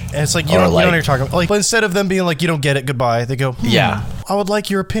garbage. And it's like you don't know what you're talking about. Like, but instead of them being like, you don't get it, goodbye, they go, Yeah. I would like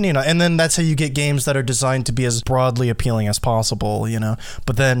your opinion. And then that's how you get games that are designed to be as broadly appealing as possible,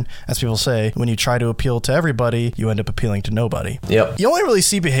 But then, as people say, when you try to appeal to everybody, you end up appealing to nobody. Yep. You only really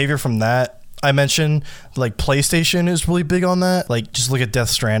see behavior from that. I mentioned like PlayStation is really big on that. Like just look at Death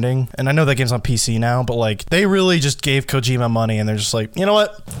Stranding, and I know that game's on PC now, but like they really just gave Kojima money, and they're just like, you know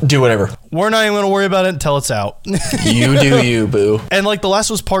what? Do whatever. We're not even gonna worry about it until it's out. You do you, boo. And like The Last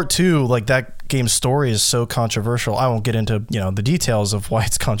of Us Part 2, like that game's story is so controversial. I won't get into the details of why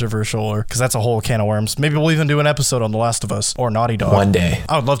it's controversial, or because that's a whole can of worms. Maybe we'll even do an episode on The Last of Us or Naughty Dog One day.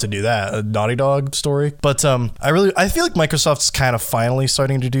 I would love to do that, a Naughty Dog story. But I feel like Microsoft's kind of finally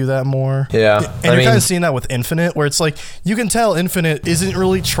starting to do that more. Yeah. And you're kind of seeing that with Infinite, where it's like you can tell Infinite isn't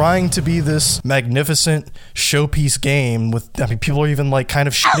really trying to be this magnificent showpiece game with, people are even like kind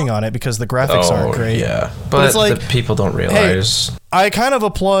of shitting on it because the graphics aren't great. Yeah. But it's like, the people don't realize. Hey, I kind of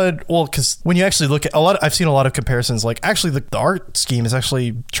applaud, because when you actually look at I've seen a lot of comparisons, like actually the art scheme is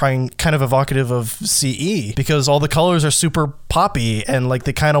actually trying kind of evocative of CE, because all the colors are super poppy, and like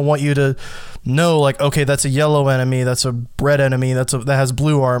they kind of want you to know, like, okay, that's a yellow enemy, that's a red enemy, that has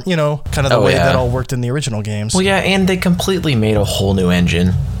blue arm, kind of the way that all worked in the original games. Well, yeah, and they completely made a whole new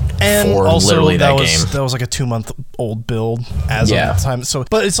engine. And for also literally that game. was like a 2-month-old build as of the time. So,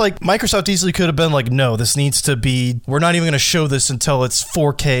 but it's like Microsoft easily could have been like, no, this needs to be. We're not even going to show this until it's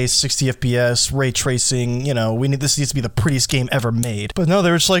 4K, 60 FPS, ray tracing. This needs to be the prettiest game ever made. But no, they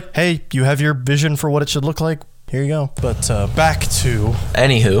were just like, hey, you have your vision for what it should look like. here you go. But back to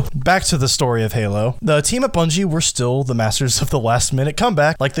the story of Halo. The team at Bungie were still the masters of the last-minute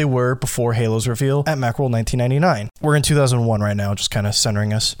comeback, like they were before Halo's reveal at Macworld 1999. We're in 2001 right now, just kind of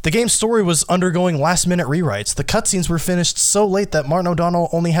centering us. The game's story was undergoing last-minute rewrites. The cutscenes were finished so late that Martin O'Donnell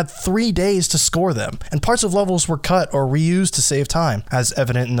only had 3 days to score them, and parts of levels were cut or reused to save time, as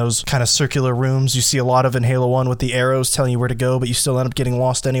evident in those kind of circular rooms you see a lot of in Halo 1 with the arrows telling you where to go, but you still end up getting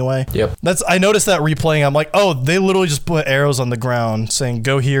lost anyway. Yep. I noticed that replaying. I'm like, oh, they literally just put arrows on the ground saying,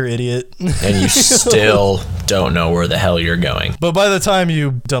 go here, idiot. And you still don't know where the hell you're going. But by the time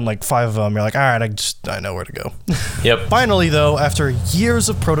you've done like 5 of them, you're like, all right, I know where to go. Yep. Finally, though, after years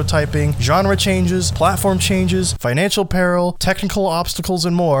of prototyping, genre changes, platform changes, financial peril, technical obstacles,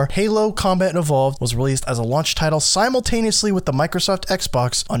 and more, Halo Combat Evolved was released as a launch title simultaneously with the Microsoft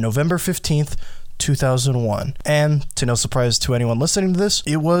Xbox on November 15th, 2001. And to no surprise to anyone listening to this,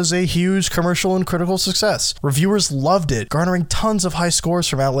 it was a huge commercial and critical success. Reviewers loved it, garnering tons of high scores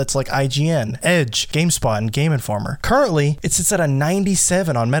from outlets like IGN, Edge, GameSpot, and Game Informer. Currently, it sits at a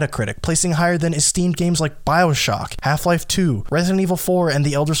 97 on Metacritic, placing higher than esteemed games like BioShock, Half-Life 2, Resident Evil 4, and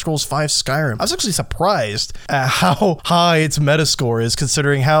The Elder Scrolls V Skyrim. I was actually surprised at how high its Metascore is,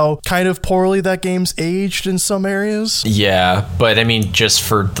 considering how kind of poorly that game's aged in some areas. Yeah, but I mean, just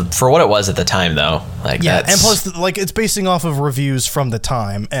for what it was at the time, though. Like, yeah, and plus, it's basing off of reviews from the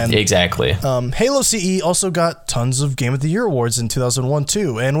time. And exactly. Halo CE also got tons of Game of the Year awards in 2001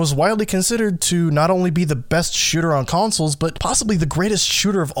 too, and was widely considered to not only be the best shooter on consoles, but possibly the greatest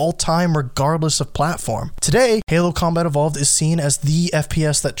shooter of all time, regardless of platform. Today, Halo Combat Evolved is seen as the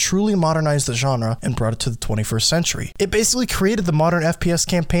FPS that truly modernized the genre and brought it to the 21st century. It basically created the modern FPS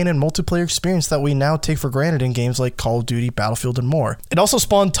campaign and multiplayer experience that we now take for granted in games like Call of Duty, Battlefield, and more. It also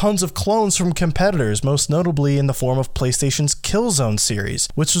spawned tons of clones from competitors, most notably in the form of PlayStation's Killzone series,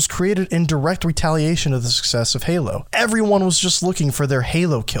 which was created in direct retaliation of the success of Halo. Everyone was just looking for their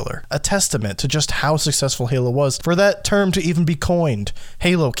Halo killer, a testament to just how successful Halo was, for that term to even be coined,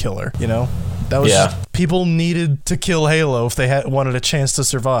 Halo killer, you know? That was just, people needed to kill Halo if they wanted a chance to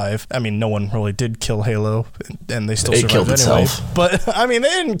survive. I mean, no one really did kill Halo, and they still survived anyway. Itself. But, I mean, they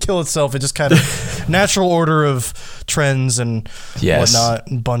didn't kill itself, it just kind of natural order of trends and whatnot,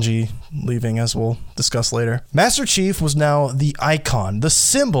 Bungie leaving, as we'll discuss later. Master Chief was now the icon, the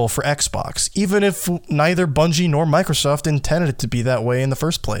symbol for Xbox, even if neither Bungie nor Microsoft intended it to be that way in the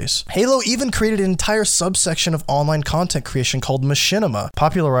first place. Halo even created an entire subsection of online content creation called Machinima,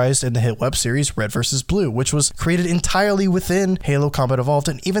 popularized in the hit web series Red vs. Blue, which was created entirely within Halo Combat Evolved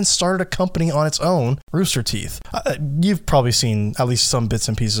and even started a company on its own, Rooster Teeth. You've probably seen at least some bits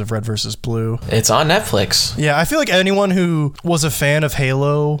and pieces of Red vs. Blue. It's on Netflix. Yeah, I feel like anyone who was a fan of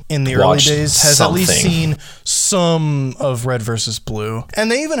Halo in the early days has at least seen some of Red vs. Blue.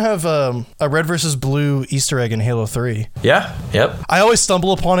 And they even have a Red vs. Blue Easter egg in Halo 3. Yeah, yep. I always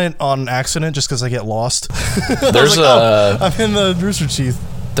stumble upon it on accident just because I get lost. There's I'm in the Rooster Teeth.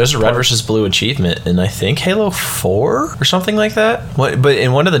 There's a Red vs. Blue achievement in, I think, Halo 4 or something like that. But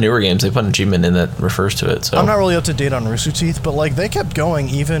in one of the newer games, they put an achievement in that refers to it. So I'm not really up to date on Rooster Teeth, but like they kept going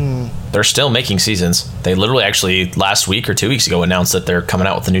even... They're still making seasons. They literally actually last week or 2 weeks ago announced that they're coming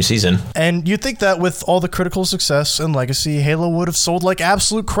out with a new season. And you'd think that with all the critical success and legacy, Halo would have sold like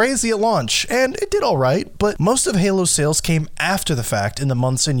absolute crazy at launch. And it did all right, but most of Halo's sales came after the fact in the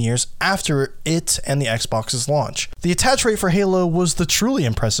months and years after it and the Xbox's launch. The attach rate for Halo was the truly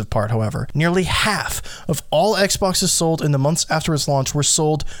impressive part, however. Nearly half of all Xboxes sold in the months after its launch were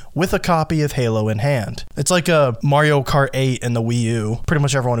sold with a copy of Halo in hand. It's like a Mario Kart 8 and the Wii U. Pretty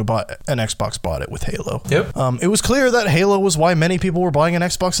much everyone who bought an Xbox bought it with Halo. Yep. It was clear that Halo was why many people were buying an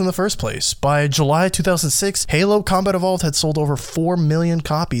Xbox in the first place. By July 2006, Halo Combat Evolved had sold over 4 million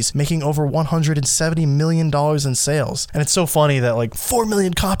copies, making over $170 million in sales. And it's so funny that like 4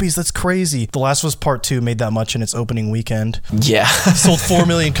 million copies, that's crazy. The Last of Us Part 2 made that much in its opening weekend. Yeah. Sold 4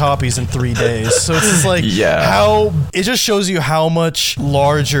 million copies in 3 days. So it's just like how it just shows you how much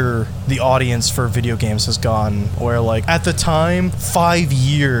larger the audience for video games has gone, where like at the time 5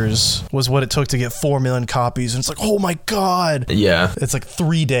 years was what it took to get 4 million copies, and it's like, oh my god. Yeah, it's like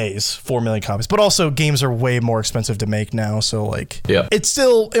 3 days 4 million copies. But also games are way more expensive to make now, so like it's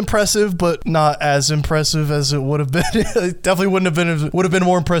still impressive, but not as impressive as it would have been. It definitely would have been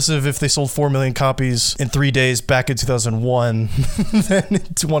more impressive if they sold 4 million copies in 3 days back in 2001 than in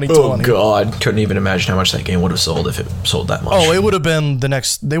 2020. Oh god, couldn't even imagine how much that game would have sold if it sold that much. Oh, it would have been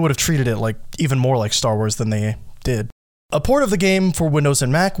they would have treated it like even more like Star Wars than they did. A port of the game for Windows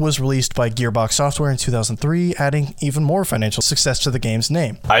and Mac was released by Gearbox Software in 2003, adding even more financial success to the game's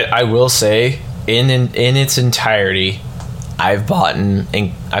name. I will say, in its entirety, I've bought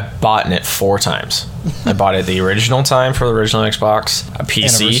it 4 times. I bought it the original time for the original Xbox, a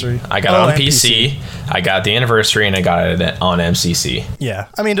PC. I got it on PC. I got the anniversary, and I got it on MCC. Yeah.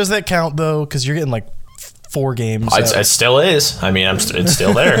 I mean, does that count, though? Because you're getting, like, 4 games. It still is. I mean, it's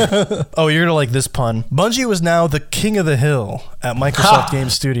still there. Oh, you're gonna like this pun. Bungie was now the king of the hill at Microsoft Game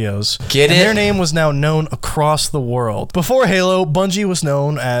Studios. Get it? Their name was now known across the world. Before Halo, Bungie was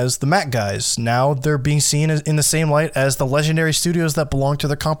known as the Mac guys. Now they're being seen in the same light as the legendary studios that belong to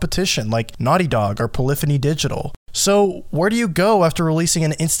their competition, like Naughty Dog or Polyphony Digital. So, where do you go after releasing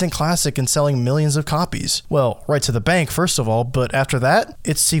an instant classic and selling millions of copies? Well, right to the bank, first of all, but after that,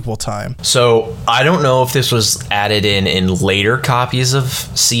 it's sequel time. So, I don't know if this was added in later copies of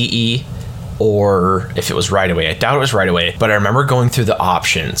CE or if it was right away. I doubt it was right away, but I remember going through the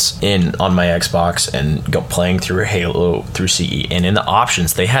options on my Xbox and playing through Halo through CE, and in the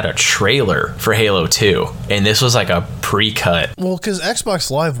options they had a trailer for Halo 2, and this was like a pre-cut. Well, because Xbox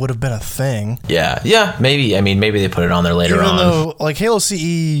Live would have been a thing. Yeah, maybe. I mean, maybe they put it on there later on. Even though, like, Halo CE,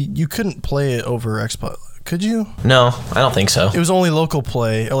 you couldn't play it over Xbox. Could you? No, I don't think so. It was only local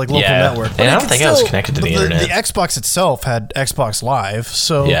play, or like local network. But and I don't think I was connected to the internet. The Xbox itself had Xbox Live,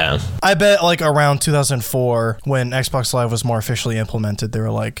 so yeah. I bet like around 2004, when Xbox Live was more officially implemented, they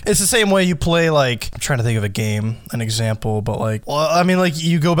were like, it's the same way you play, like, I'm trying to think of a game, an example, but like, well, I mean, like,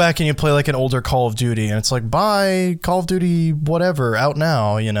 you go back and you play like an older Call of Duty, and it's like, buy Call of Duty whatever, out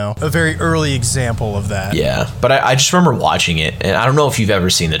now, you know? A very early example of that. Yeah, but I just remember watching it, and I don't know if you've ever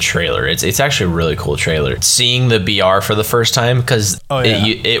seen the trailer. It's actually a really cool trailer. Seeing the BR for the first time, because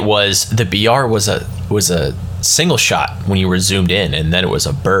it was the BR was a single shot when you were zoomed in, and then it was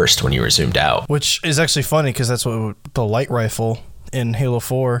a burst when you were zoomed out, which is actually funny because that's what the light rifle in Halo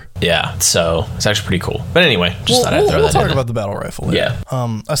 4. Yeah, so it's actually pretty cool. But anyway, just thought I'd throw that in. We'll talk about the battle rifle later.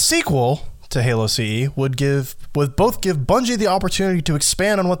 Yeah. A sequel to Halo CE would both give Bungie the opportunity to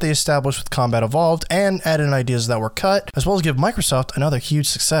expand on what they established with Combat Evolved and add in ideas that were cut, as well as give Microsoft another huge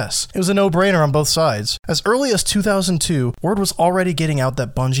success. It was a no-brainer on both sides. As early as 2002, word was already getting out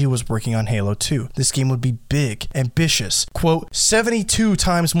that Bungie was working on Halo 2. This game would be big, ambitious, quote, 72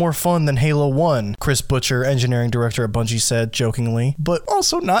 times more fun than Halo 1, Chris Butcher, engineering director at Bungie, said jokingly, but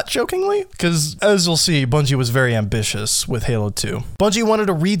also not jokingly, because as you'll see, Bungie was very ambitious with Halo 2. Bungie wanted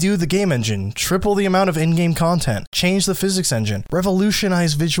to redo the game engine, triple the amount of in-game content, change the physics engine,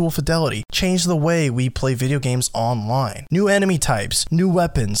 revolutionize visual fidelity, change the way we play video games online. New enemy types, new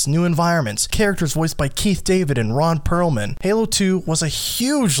weapons, new environments, characters voiced by Keith David and Ron Perlman. Halo 2 was a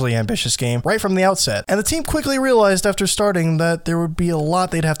hugely ambitious game right from the outset, and the team quickly realized after starting that there would be a lot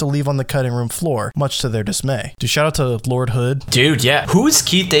they'd have to leave on the cutting room floor, much to their dismay. Dude, shout out to Lord Hood. Dude, yeah. Who's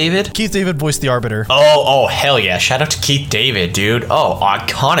Keith David? Keith David voiced the Arbiter. Oh, hell yeah. Shout out to Keith David, dude. Oh,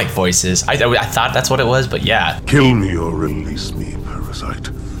 iconic voices. I thought that's what it was, but yeah. Kill me or release me, parasite.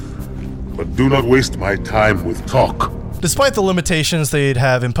 But do not waste my time with talk. Despite the limitations they'd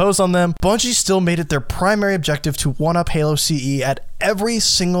have imposed on them, Bungie still made it their primary objective to one-up Halo CE at every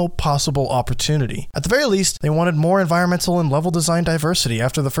single possible opportunity. At the very least, they wanted more environmental and level design diversity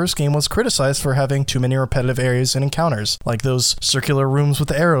after the first game was criticized for having too many repetitive areas and encounters, like those circular rooms with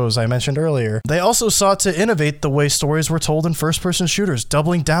the arrows I mentioned earlier. They also sought to innovate the way stories were told in first-person shooters,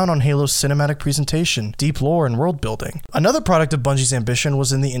 doubling down on Halo's cinematic presentation, deep lore, and world building. Another product of Bungie's ambition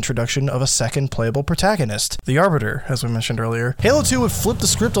was in the introduction of a second playable protagonist, the Arbiter, as we mentioned earlier. Halo 2 would flip the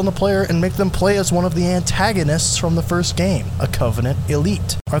script on the player and make them play as one of the antagonists from the first game, a Covenant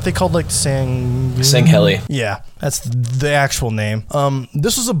elite. Aren't they called like Sangheli? Yeah, that's the actual name.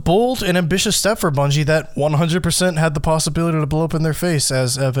 This was a bold and ambitious step for Bungie that 100% had the possibility to blow up in their face,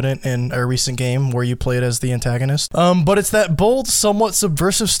 as evident in a recent game where you played as the antagonist. But it's that bold, somewhat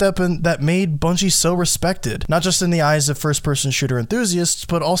subversive step that made Bungie so respected, not just in the eyes of first-person shooter enthusiasts,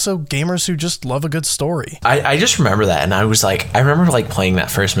 but also gamers who just love a good story. I just remember that, and I remember playing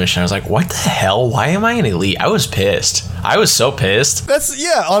that first mission. I was like, what the hell? Why am I an elite? I was pissed. I was so pissed.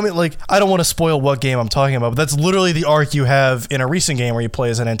 I mean, like, I don't want to spoil what game I'm talking about, but that's literally the arc you have in a recent game where you play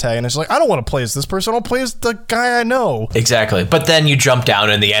as an antagonist. Like, I don't want to play as this person, I'll play as the guy I know. Exactly. But then you jump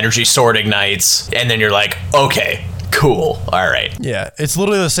down and the energy sword ignites, and then you're like, okay, cool. All right. Yeah, it's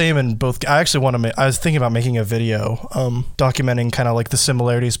literally the same in both. I actually want to I was thinking about making a video documenting kind of like the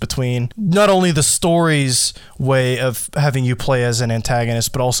similarities between not only the story's way of having you play as an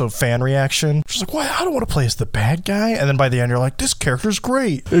antagonist, but also fan reaction. Just like, why? I don't want to play as the bad guy. And then by the end, you're like, this character's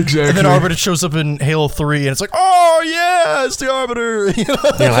great. Exactly. And then Arbiter shows up in Halo 3, and it's like, oh, yeah, it's the Arbiter.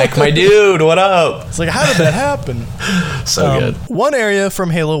 You're like, my dude, what up? It's like, how did that happen? So good. One area from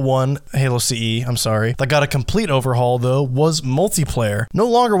Halo CE, that got a complete overhaul all, though, was multiplayer. No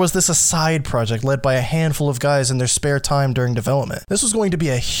longer was this a side project led by a handful of guys in their spare time during development. This was going to be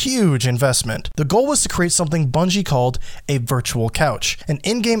a huge investment. The goal was to create something Bungie called a virtual couch, an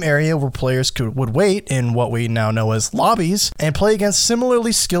in-game area where players would wait in what we now know as lobbies and play against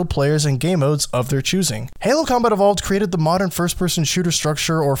similarly skilled players in game modes of their choosing. Halo Combat Evolved created the modern first-person shooter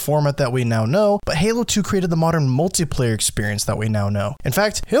structure or format that we now know, but Halo 2 created the modern multiplayer experience that we now know. In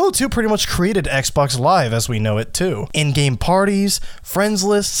fact, Halo 2 pretty much created Xbox Live as we know it too. In-game parties, friends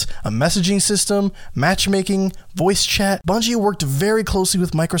lists, a messaging system, matchmaking, voice chat. Bungie worked very closely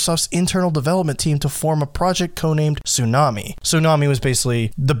with Microsoft's internal development team to form a project codenamed Tsunami. Tsunami was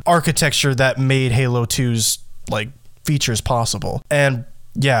basically the architecture that made Halo 2's features possible. And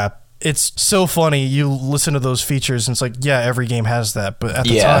yeah, it's so funny. You listen to those features and it's like, yeah, every game has that. But at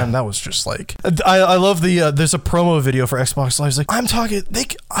the time, that was just like, I love the, there's a promo video for Xbox Live. It's like, I'm talking,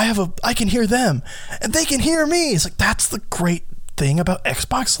 I can hear them and they can hear me. It's like, that's the great thing about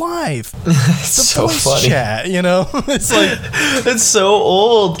Xbox Live. It's the so voice funny. chat, you know? It's like, it's so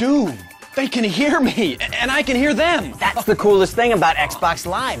old. Dude, they can hear me, and I can hear them. That's the coolest thing about Xbox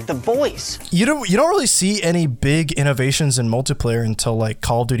Live, the voice. You don't really see any big innovations in multiplayer until like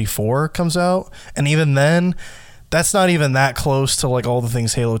Call of Duty 4 comes out, and even then, that's not even that close to like all the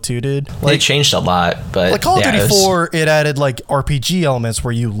things Halo 2 did. They changed a lot, but like Call of Duty 4, it added like RPG elements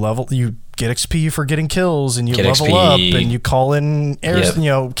where you get XP for getting kills and you level XP. up and you call in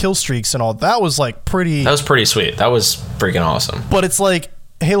kill streaks and all. That was like pretty. That was pretty sweet. That was freaking awesome. But it's like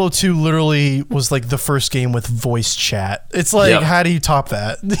Halo 2 literally was like the first game with voice chat. It's like, how do you top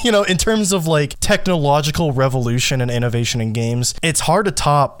that? You know, in terms of like technological revolution and innovation in games, it's hard to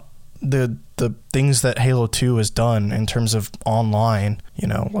top the things that Halo 2 has done in terms of online. You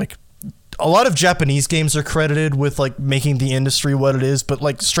know, like a lot of Japanese games are credited with like making the industry what it is, but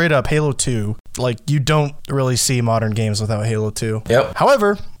like straight up Halo 2, like you don't really see modern games without Halo 2. Yep.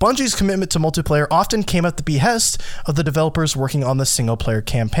 However, Bungie's commitment to multiplayer often came at the behest of the developers working on the single player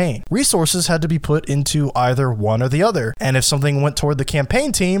campaign. Resources had to be put into either one or the other, and if something went toward the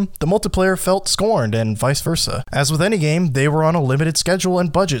campaign team, the multiplayer felt scorned and vice versa. As with any game, they were on a limited schedule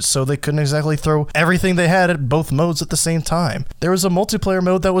and budget, so they couldn't exactly throw everything they had at both modes at the same time. There was a multiplayer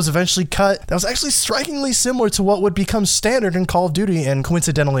mode that was eventually cut that was actually strikingly similar to what would become standard in Call of Duty, and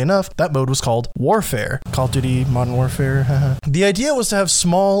coincidentally enough, that mode was called Warfare. Call of Duty Modern Warfare. The idea was to have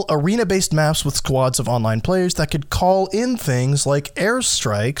small, arena-based maps with squads of online players that could call in things like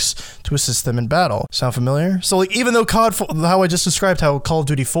airstrikes to assist them in battle. Sound familiar? So like, even though how I just described how Call of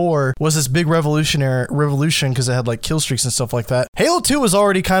Duty 4 was this big revolution because it had like kill streaks and stuff like that, Halo 2 was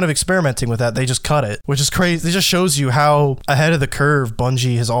already kind of experimenting with that. They just cut it, which is crazy. It just shows you how ahead of the curve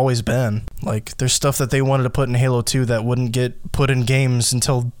Bungie has always been. Like, there's stuff that they wanted to put in Halo 2 that wouldn't get put in games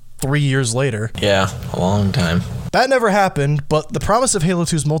until 3 years later. Yeah, a long time. That never happened, but the promise of Halo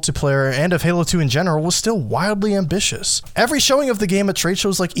 2's multiplayer and of Halo 2 in general was still wildly ambitious. Every showing of the game at trade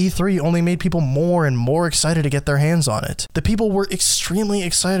shows like E3 only made people more and more excited to get their hands on it. The people were extremely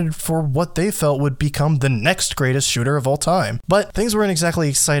excited for what they felt would become the next greatest shooter of all time. But things weren't exactly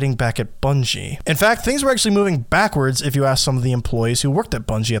exciting back at Bungie. In fact, things were actually moving backwards if you ask some of the employees who worked at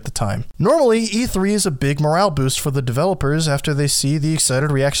Bungie at the time. Normally, E3 is a big morale boost for the developers after they see the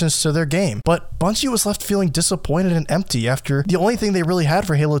excited reactions to their game, but Bungie was left feeling disappointed and empty after the only thing they really had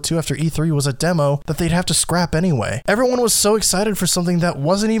for Halo 2 after E3 was a demo that they'd have to scrap anyway. Everyone was so excited for something that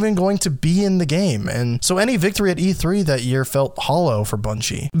wasn't even going to be in the game, and so any victory at E3 that year felt hollow for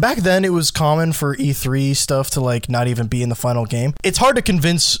Bungie. Back then, it was common for E3 stuff to like not even be in the final game. It's hard to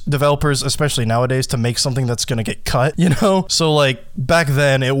convince developers, especially nowadays, to make something that's going to get cut, you know? So like back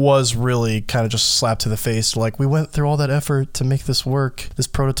then, it was really kind of just slapped to the face. Like, we went through all that effort to make this work, this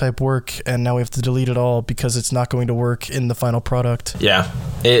prototype work, and now we have to delete it all because it's not going to work in the final product. Yeah,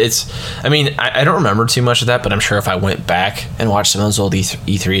 I don't remember too much of that, but I'm sure if I went back and watched some of those old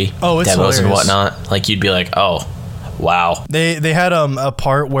E3 demos hilarious. And whatnot, like you'd be like, oh, wow. They had a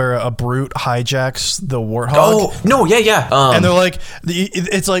part where a brute hijacks the warthog. Oh no, yeah. And they're like,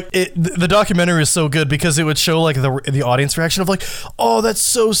 the documentary is so good because it would show like the audience reaction of like, oh, that's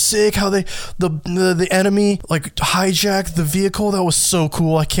so sick how the enemy like hijacked the vehicle. That was so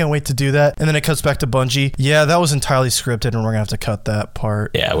cool. I can't wait to do that. And then it cuts back to Bungie. Yeah, that was entirely scripted, and we're gonna have to cut that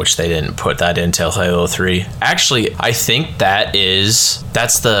part. Yeah, which they didn't put that into Halo 3. Actually, I think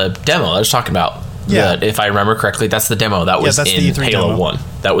that's the demo I was talking about. Yeah, if I remember correctly, that's the demo that was in Halo demo. 1.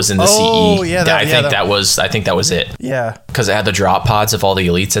 That was in the CE. Yeah, I think that was it. Yeah, because it had the drop pods of all the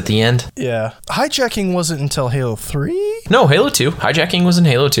elites at the end. Yeah, hijacking wasn't until Halo 3. No, Halo 2. Hijacking was in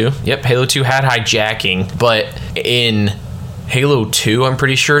Halo 2. Yep, Halo 2 had hijacking, but in Halo 2, I'm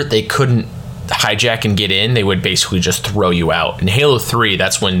pretty sure they couldn't. hijack and get in, they would basically just throw you out. In Halo 3,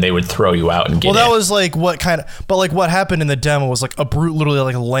 that's when they would throw you out and get in. Well, that was like what happened in the demo was like a brute literally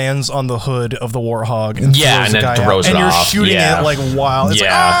like lands on the hood of the Warthog and and then throws it off. And you're shooting it like wild. It's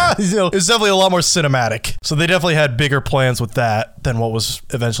like, it's definitely a lot more cinematic. So they definitely had bigger plans with that than what was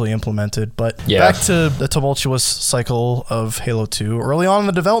eventually implemented. But back to the tumultuous cycle of Halo 2. Early on in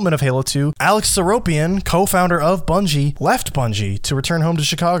the development of Halo 2, Alex Seropian, co-founder of Bungie, left Bungie to return home to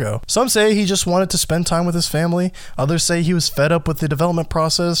Chicago. Some say he just wanted to spend time with his family. Others say he was fed up with the development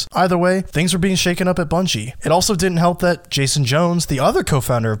process. Either way, things were being shaken up at Bungie. It also didn't help that Jason Jones, the other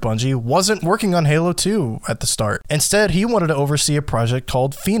co-founder of Bungie, wasn't working on Halo 2 at the start. Instead, he wanted to oversee a project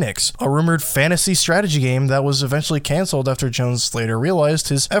called Phoenix, a rumored fantasy strategy game that was eventually canceled after Jones later realized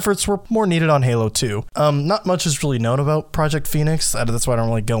his efforts were more needed on Halo 2. Not much is really known about Project Phoenix. That's why I don't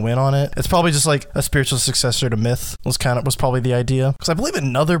really go in on it. It's probably just like a spiritual successor to Myth was probably the idea. Because I believe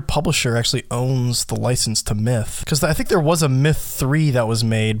another publisher actually owns the license to Myth. Because I think there was a Myth 3 that was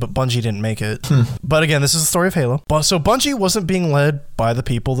made, but Bungie didn't make it. But again, this is the story of Halo. So Bungie wasn't being led by the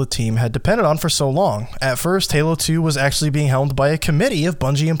people the team had depended on for so long. At first, Halo 2 was actually being helmed by a committee of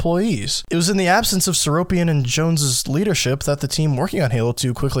Bungie employees. It was in the absence of Seropian and Jones's leadership that the team working on Halo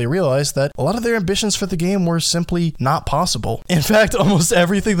 2 quickly realized that a lot of their ambitions for the game were simply not possible. In fact, almost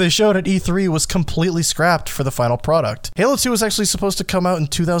everything they showed at E3 was completely scrapped for the final product. Halo 2 was actually supposed to come out in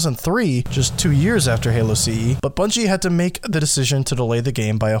 2003, just 2 years after Halo CE, but Bungie had to make the decision to delay the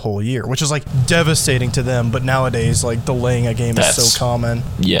game by a whole year, which is like devastating to them, but nowadays, like delaying a game is so common.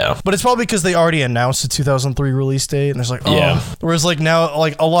 Yeah. But it's probably because they already announced the 2003 release date, and there's like, whereas like now,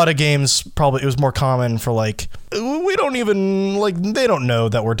 like a lot of games, probably it was more common for like, we don't even, like, they don't know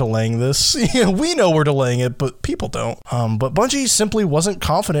that we're delaying this. We know we're delaying it, but people don't. But Bungie simply wasn't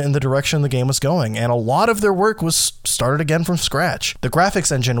confident in the direction the game was going, and a lot of their work was started again from scratch. The graphics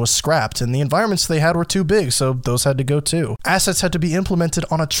engine was scrapped, and the environments they had were too big, so those had to go too. Assets had to be implemented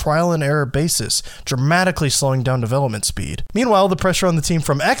on a trial and error basis, dramatically slowing down development speed. Meanwhile, the pressure on the team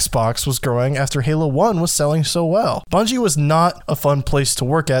from Xbox was growing after Halo 1 was selling so well. Bungie was not a fun place to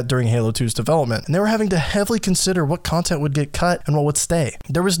work at during Halo 2's development, and they were having to heavily consider what content would get cut and what would stay.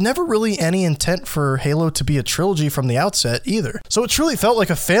 There was never really any intent for Halo to be a trilogy from the outset either, so it truly felt like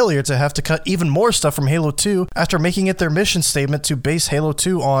a failure to have to cut even more stuff from Halo 2 after making it their mission statement to base Halo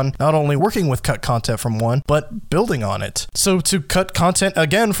 2 on not only working with cut content from 1, but building on it. So to cut content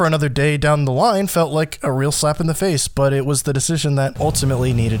again for another day down the line felt like a real slap in the face, but it was the decision that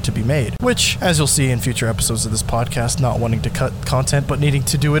ultimately needed to be made, which, as you'll see in future episodes of this podcast, not wanting to cut content but needing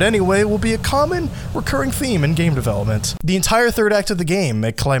to do it anyway will be a common recurring theme in game development. The entire third act of the game,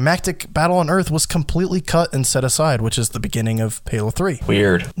 a climactic battle on Earth, was completely cut and set aside, which is the beginning of Halo 3.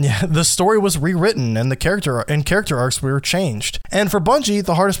 Weird. Yeah, the story was rewritten and the character arcs were changed. And for Bungie,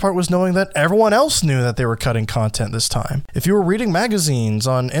 the hardest part was knowing that everyone else knew that they were cutting content this time. If you were reading magazines,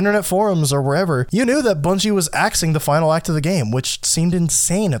 on internet forums, or wherever, you knew that Bungie was axing the final act of the game, which seemed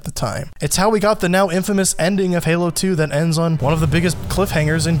insane at the time. It's how we got the now infamous ending of Halo 2 that ends on one of the biggest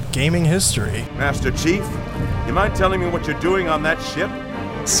cliffhangers in gaming history. Master Chief, you mind telling me what you're doing on that ship?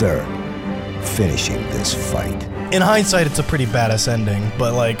 Sir, finishing this fight. In hindsight, it's a pretty badass ending,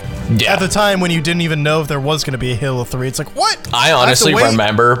 but like, at the time when you didn't even know if there was going to be a Halo 3, it's like, what? I honestly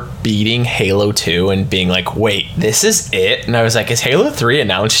remember beating Halo 2 and being like, wait, this is it? And I was like, is Halo 3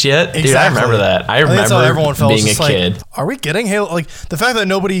 announced yet? Exactly. Dude, I remember that. I remember that's how everyone felt. Being a kid. Like, are we getting Halo? Like, the fact that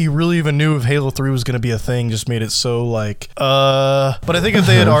nobody really even knew if Halo 3 was going to be a thing just made it so like, but I think if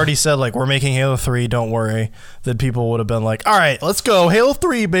they had already said like, we're making Halo 3, don't worry, then people would have been like, all right, let's go, Halo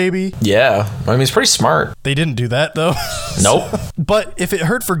 3, baby. Yeah, I mean, it's pretty smart. They didn't do that though. Nope. But if it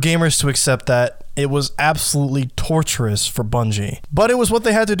hurt for gamers to accept that, it was absolutely torturous for Bungie. But it was what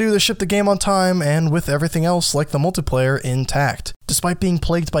they had to do to ship the game on time and with everything else like the multiplayer intact. Despite being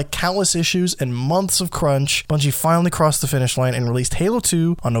plagued by countless issues and months of crunch, Bungie finally crossed the finish line and released Halo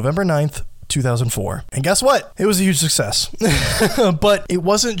 2 on November 9th, 2004. And guess what? It was a huge success. But it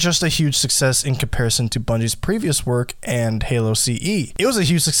wasn't just a huge success in comparison to Bungie's previous work and Halo CE. It was a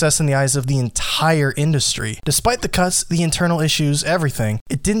huge success in the eyes of the entire industry. Despite the cuts, the internal issues, everything,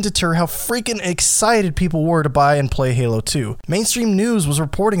 it didn't deter how freaking excited people were to buy and play Halo 2. Mainstream news was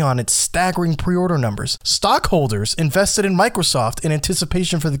reporting on its staggering pre-order numbers. Stockholders invested in Microsoft in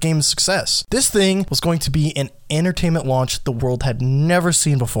anticipation for the game's success. This thing was going to be an entertainment launch the world had never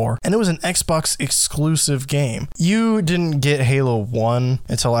seen before, and it was an Xbox exclusive game. You didn't get Halo 1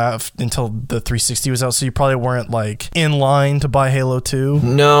 until the 360 was out, so you probably weren't like in line to buy Halo 2.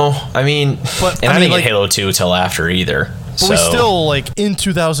 No, I mean, I didn't get Halo 2 until after either. But we still, like, in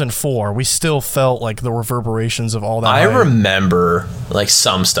 2004, we still felt like the reverberations of all that. I remember, like,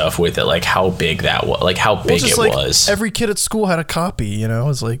 some stuff with it, like how big that was, like how big it was. Every kid at school had a copy, you know?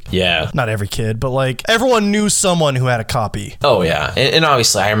 It's like, yeah. Not every kid, but like everyone knew someone who had a copy. Oh, yeah. And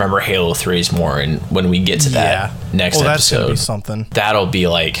obviously, I remember Halo 3's more, and when we get to that next episode, that's going to be something. That'll be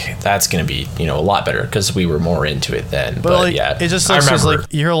like, that's going to be, you know, a lot better because we were more into it then. But like, yeah, it just I remember.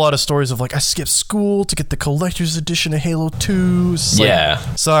 Like, you hear a lot of stories of like, I skipped school to get the collector's edition of Halo 2. Yeah.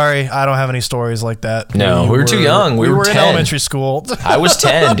 Sorry, I don't have any stories like that. No, we were too young. We were 10. In elementary school. I was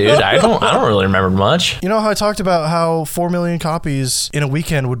 10, dude. I don't really remember much. You know how I talked about how 4 million copies in a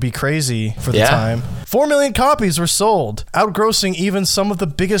weekend would be crazy for the time? 4 million copies were sold, outgrossing even some of the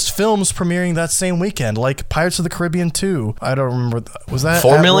biggest films premiering that same weekend, like Pirates of the Caribbean 2. I don't remember. Was that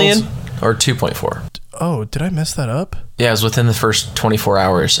 4 million or 2.4? Oh, did I mess that up? Yeah, it was within the first 24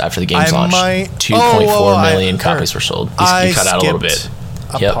 hours after the game's launch. 2.4 million copies were sold. You cut out a little bit.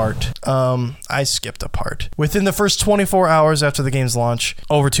 I skipped a part. Within the first 24 hours after the game's launch,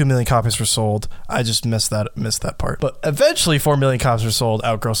 over 2 million copies were sold. I just missed that part. But eventually 4 million copies were sold,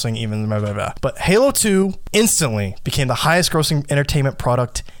 outgrossing even blah, blah, blah. But Halo 2 instantly became the highest grossing entertainment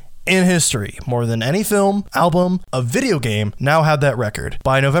product in history. More than any film, album, a video game now had that record.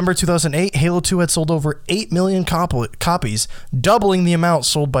 By November 2008, Halo 2 had sold over 8 million copies, doubling the amount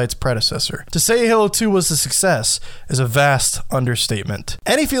sold by its predecessor. To say Halo 2 was a success is a vast understatement.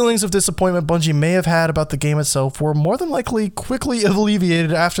 Any feelings of disappointment Bungie may have had about the game itself were more than likely quickly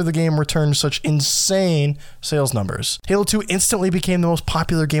alleviated after the game returned such insane sales numbers. Halo 2 instantly became the most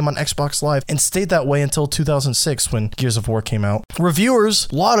popular game on Xbox Live and stayed that way until 2006 when Gears of War came out.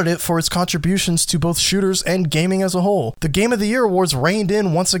 Reviewers lauded it for its contributions to both shooters and gaming as a whole. The Game of the Year awards reigned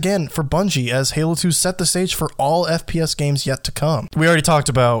in once again for Bungie as Halo 2 set the stage for all FPS games yet to come. We already talked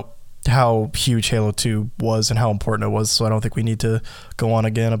about how huge Halo 2 was and how important it was, so I don't think we need to go on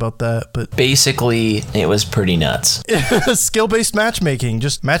again about that. But basically, it was pretty nuts. Skill-based matchmaking,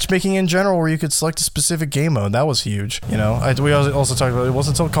 just matchmaking in general, where you could select a specific game mode. That was huge. You know, we also talked about it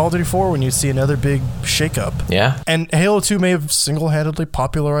wasn't until Call of Duty 4 when you'd see another big shakeup. Yeah. And Halo 2 may have single-handedly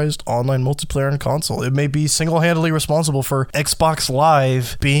popularized online multiplayer on console. It may be single-handedly responsible for Xbox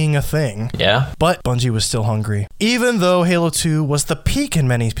Live being a thing. Yeah. But Bungie was still hungry. Even though Halo 2 was the peak in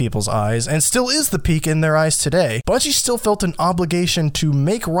many people's eyes, and still is the peak in their eyes today, Bungie still felt an obligation to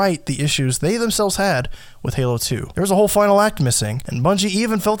make right the issues they themselves had with Halo 2. There was a whole final act missing, and Bungie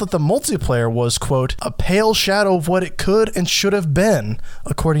even felt that the multiplayer was, quote, a pale shadow of what it could and should have been,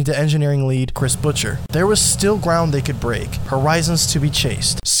 according to engineering lead Chris Butcher. There was still ground they could break, horizons to be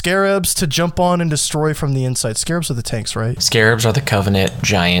chased, scarabs to jump on and destroy from the inside. Scarabs are the tanks, right? Scarabs are the Covenant,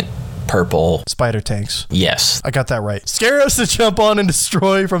 giant purple spider tanks. Yes. I got that right. Scarabs to jump on and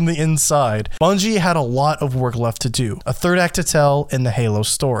destroy from the inside. Bungie had a lot of work left to do. A third act to tell in the Halo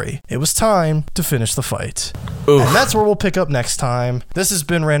story. It was time to finish the fight. Oof. And that's where we'll pick up next time. This has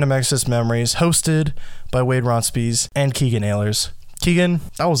been Random Access Memories, hosted by Wade Ronspies and Kegan Ehlers. Kegan,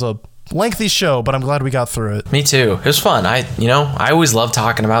 that was a lengthy show, but I'm glad we got through it. Me too. It was fun. I always love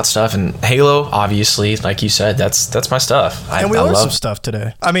talking about stuff, and Halo, obviously, like you said, that's my stuff. And we learned some stuff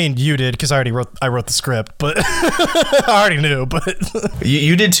today. I mean, you did, because I wrote the script, but I already knew. But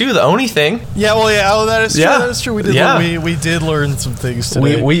you did too. The Oni thing. Yeah. Well, yeah. Oh, that is true. Yeah. That is true. We did. We did learn some things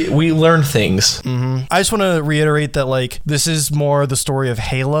today. We learned things. Mm-hmm. I just want to reiterate that this is more the story of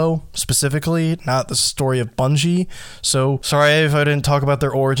Halo specifically, not the story of Bungie. So sorry if I didn't talk about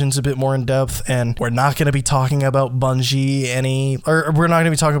their origins a bit more in depth, and we're not going to be talking about Bungie or we're not going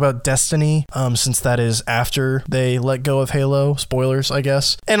to be talking about Destiny, since that is after they let go of Halo. Spoilers, I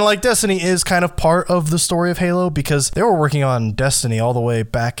guess. And Destiny is kind of part of the story of Halo because they were working on Destiny all the way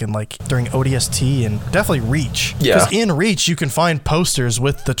back in during ODST and definitely Reach. Yeah. Because in Reach you can find posters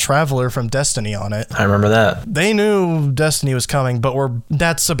with the Traveler from Destiny on it. I remember that. They knew Destiny was coming, but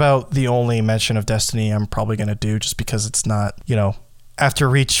that's about the only mention of Destiny I'm probably going to do, just because it's not, after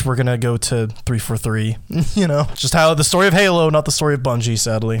Reach, we're going to go to 343. Just how the story of Halo, not the story of Bungie,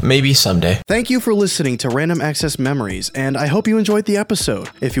 sadly. Maybe someday. Thank you for listening to Random Access Memories, and I hope you enjoyed the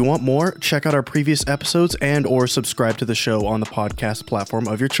episode. If you want more, check out our previous episodes and/or subscribe to the show on the podcast platform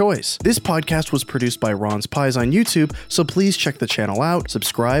of your choice. This podcast was produced by Ronspies on YouTube, so please check the channel out,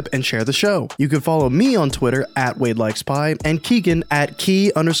 subscribe, and share the show. You can follow me on Twitter at WadeLikesPie and Kegan at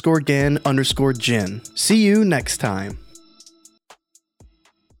Key_Gan_Jin. See you next time.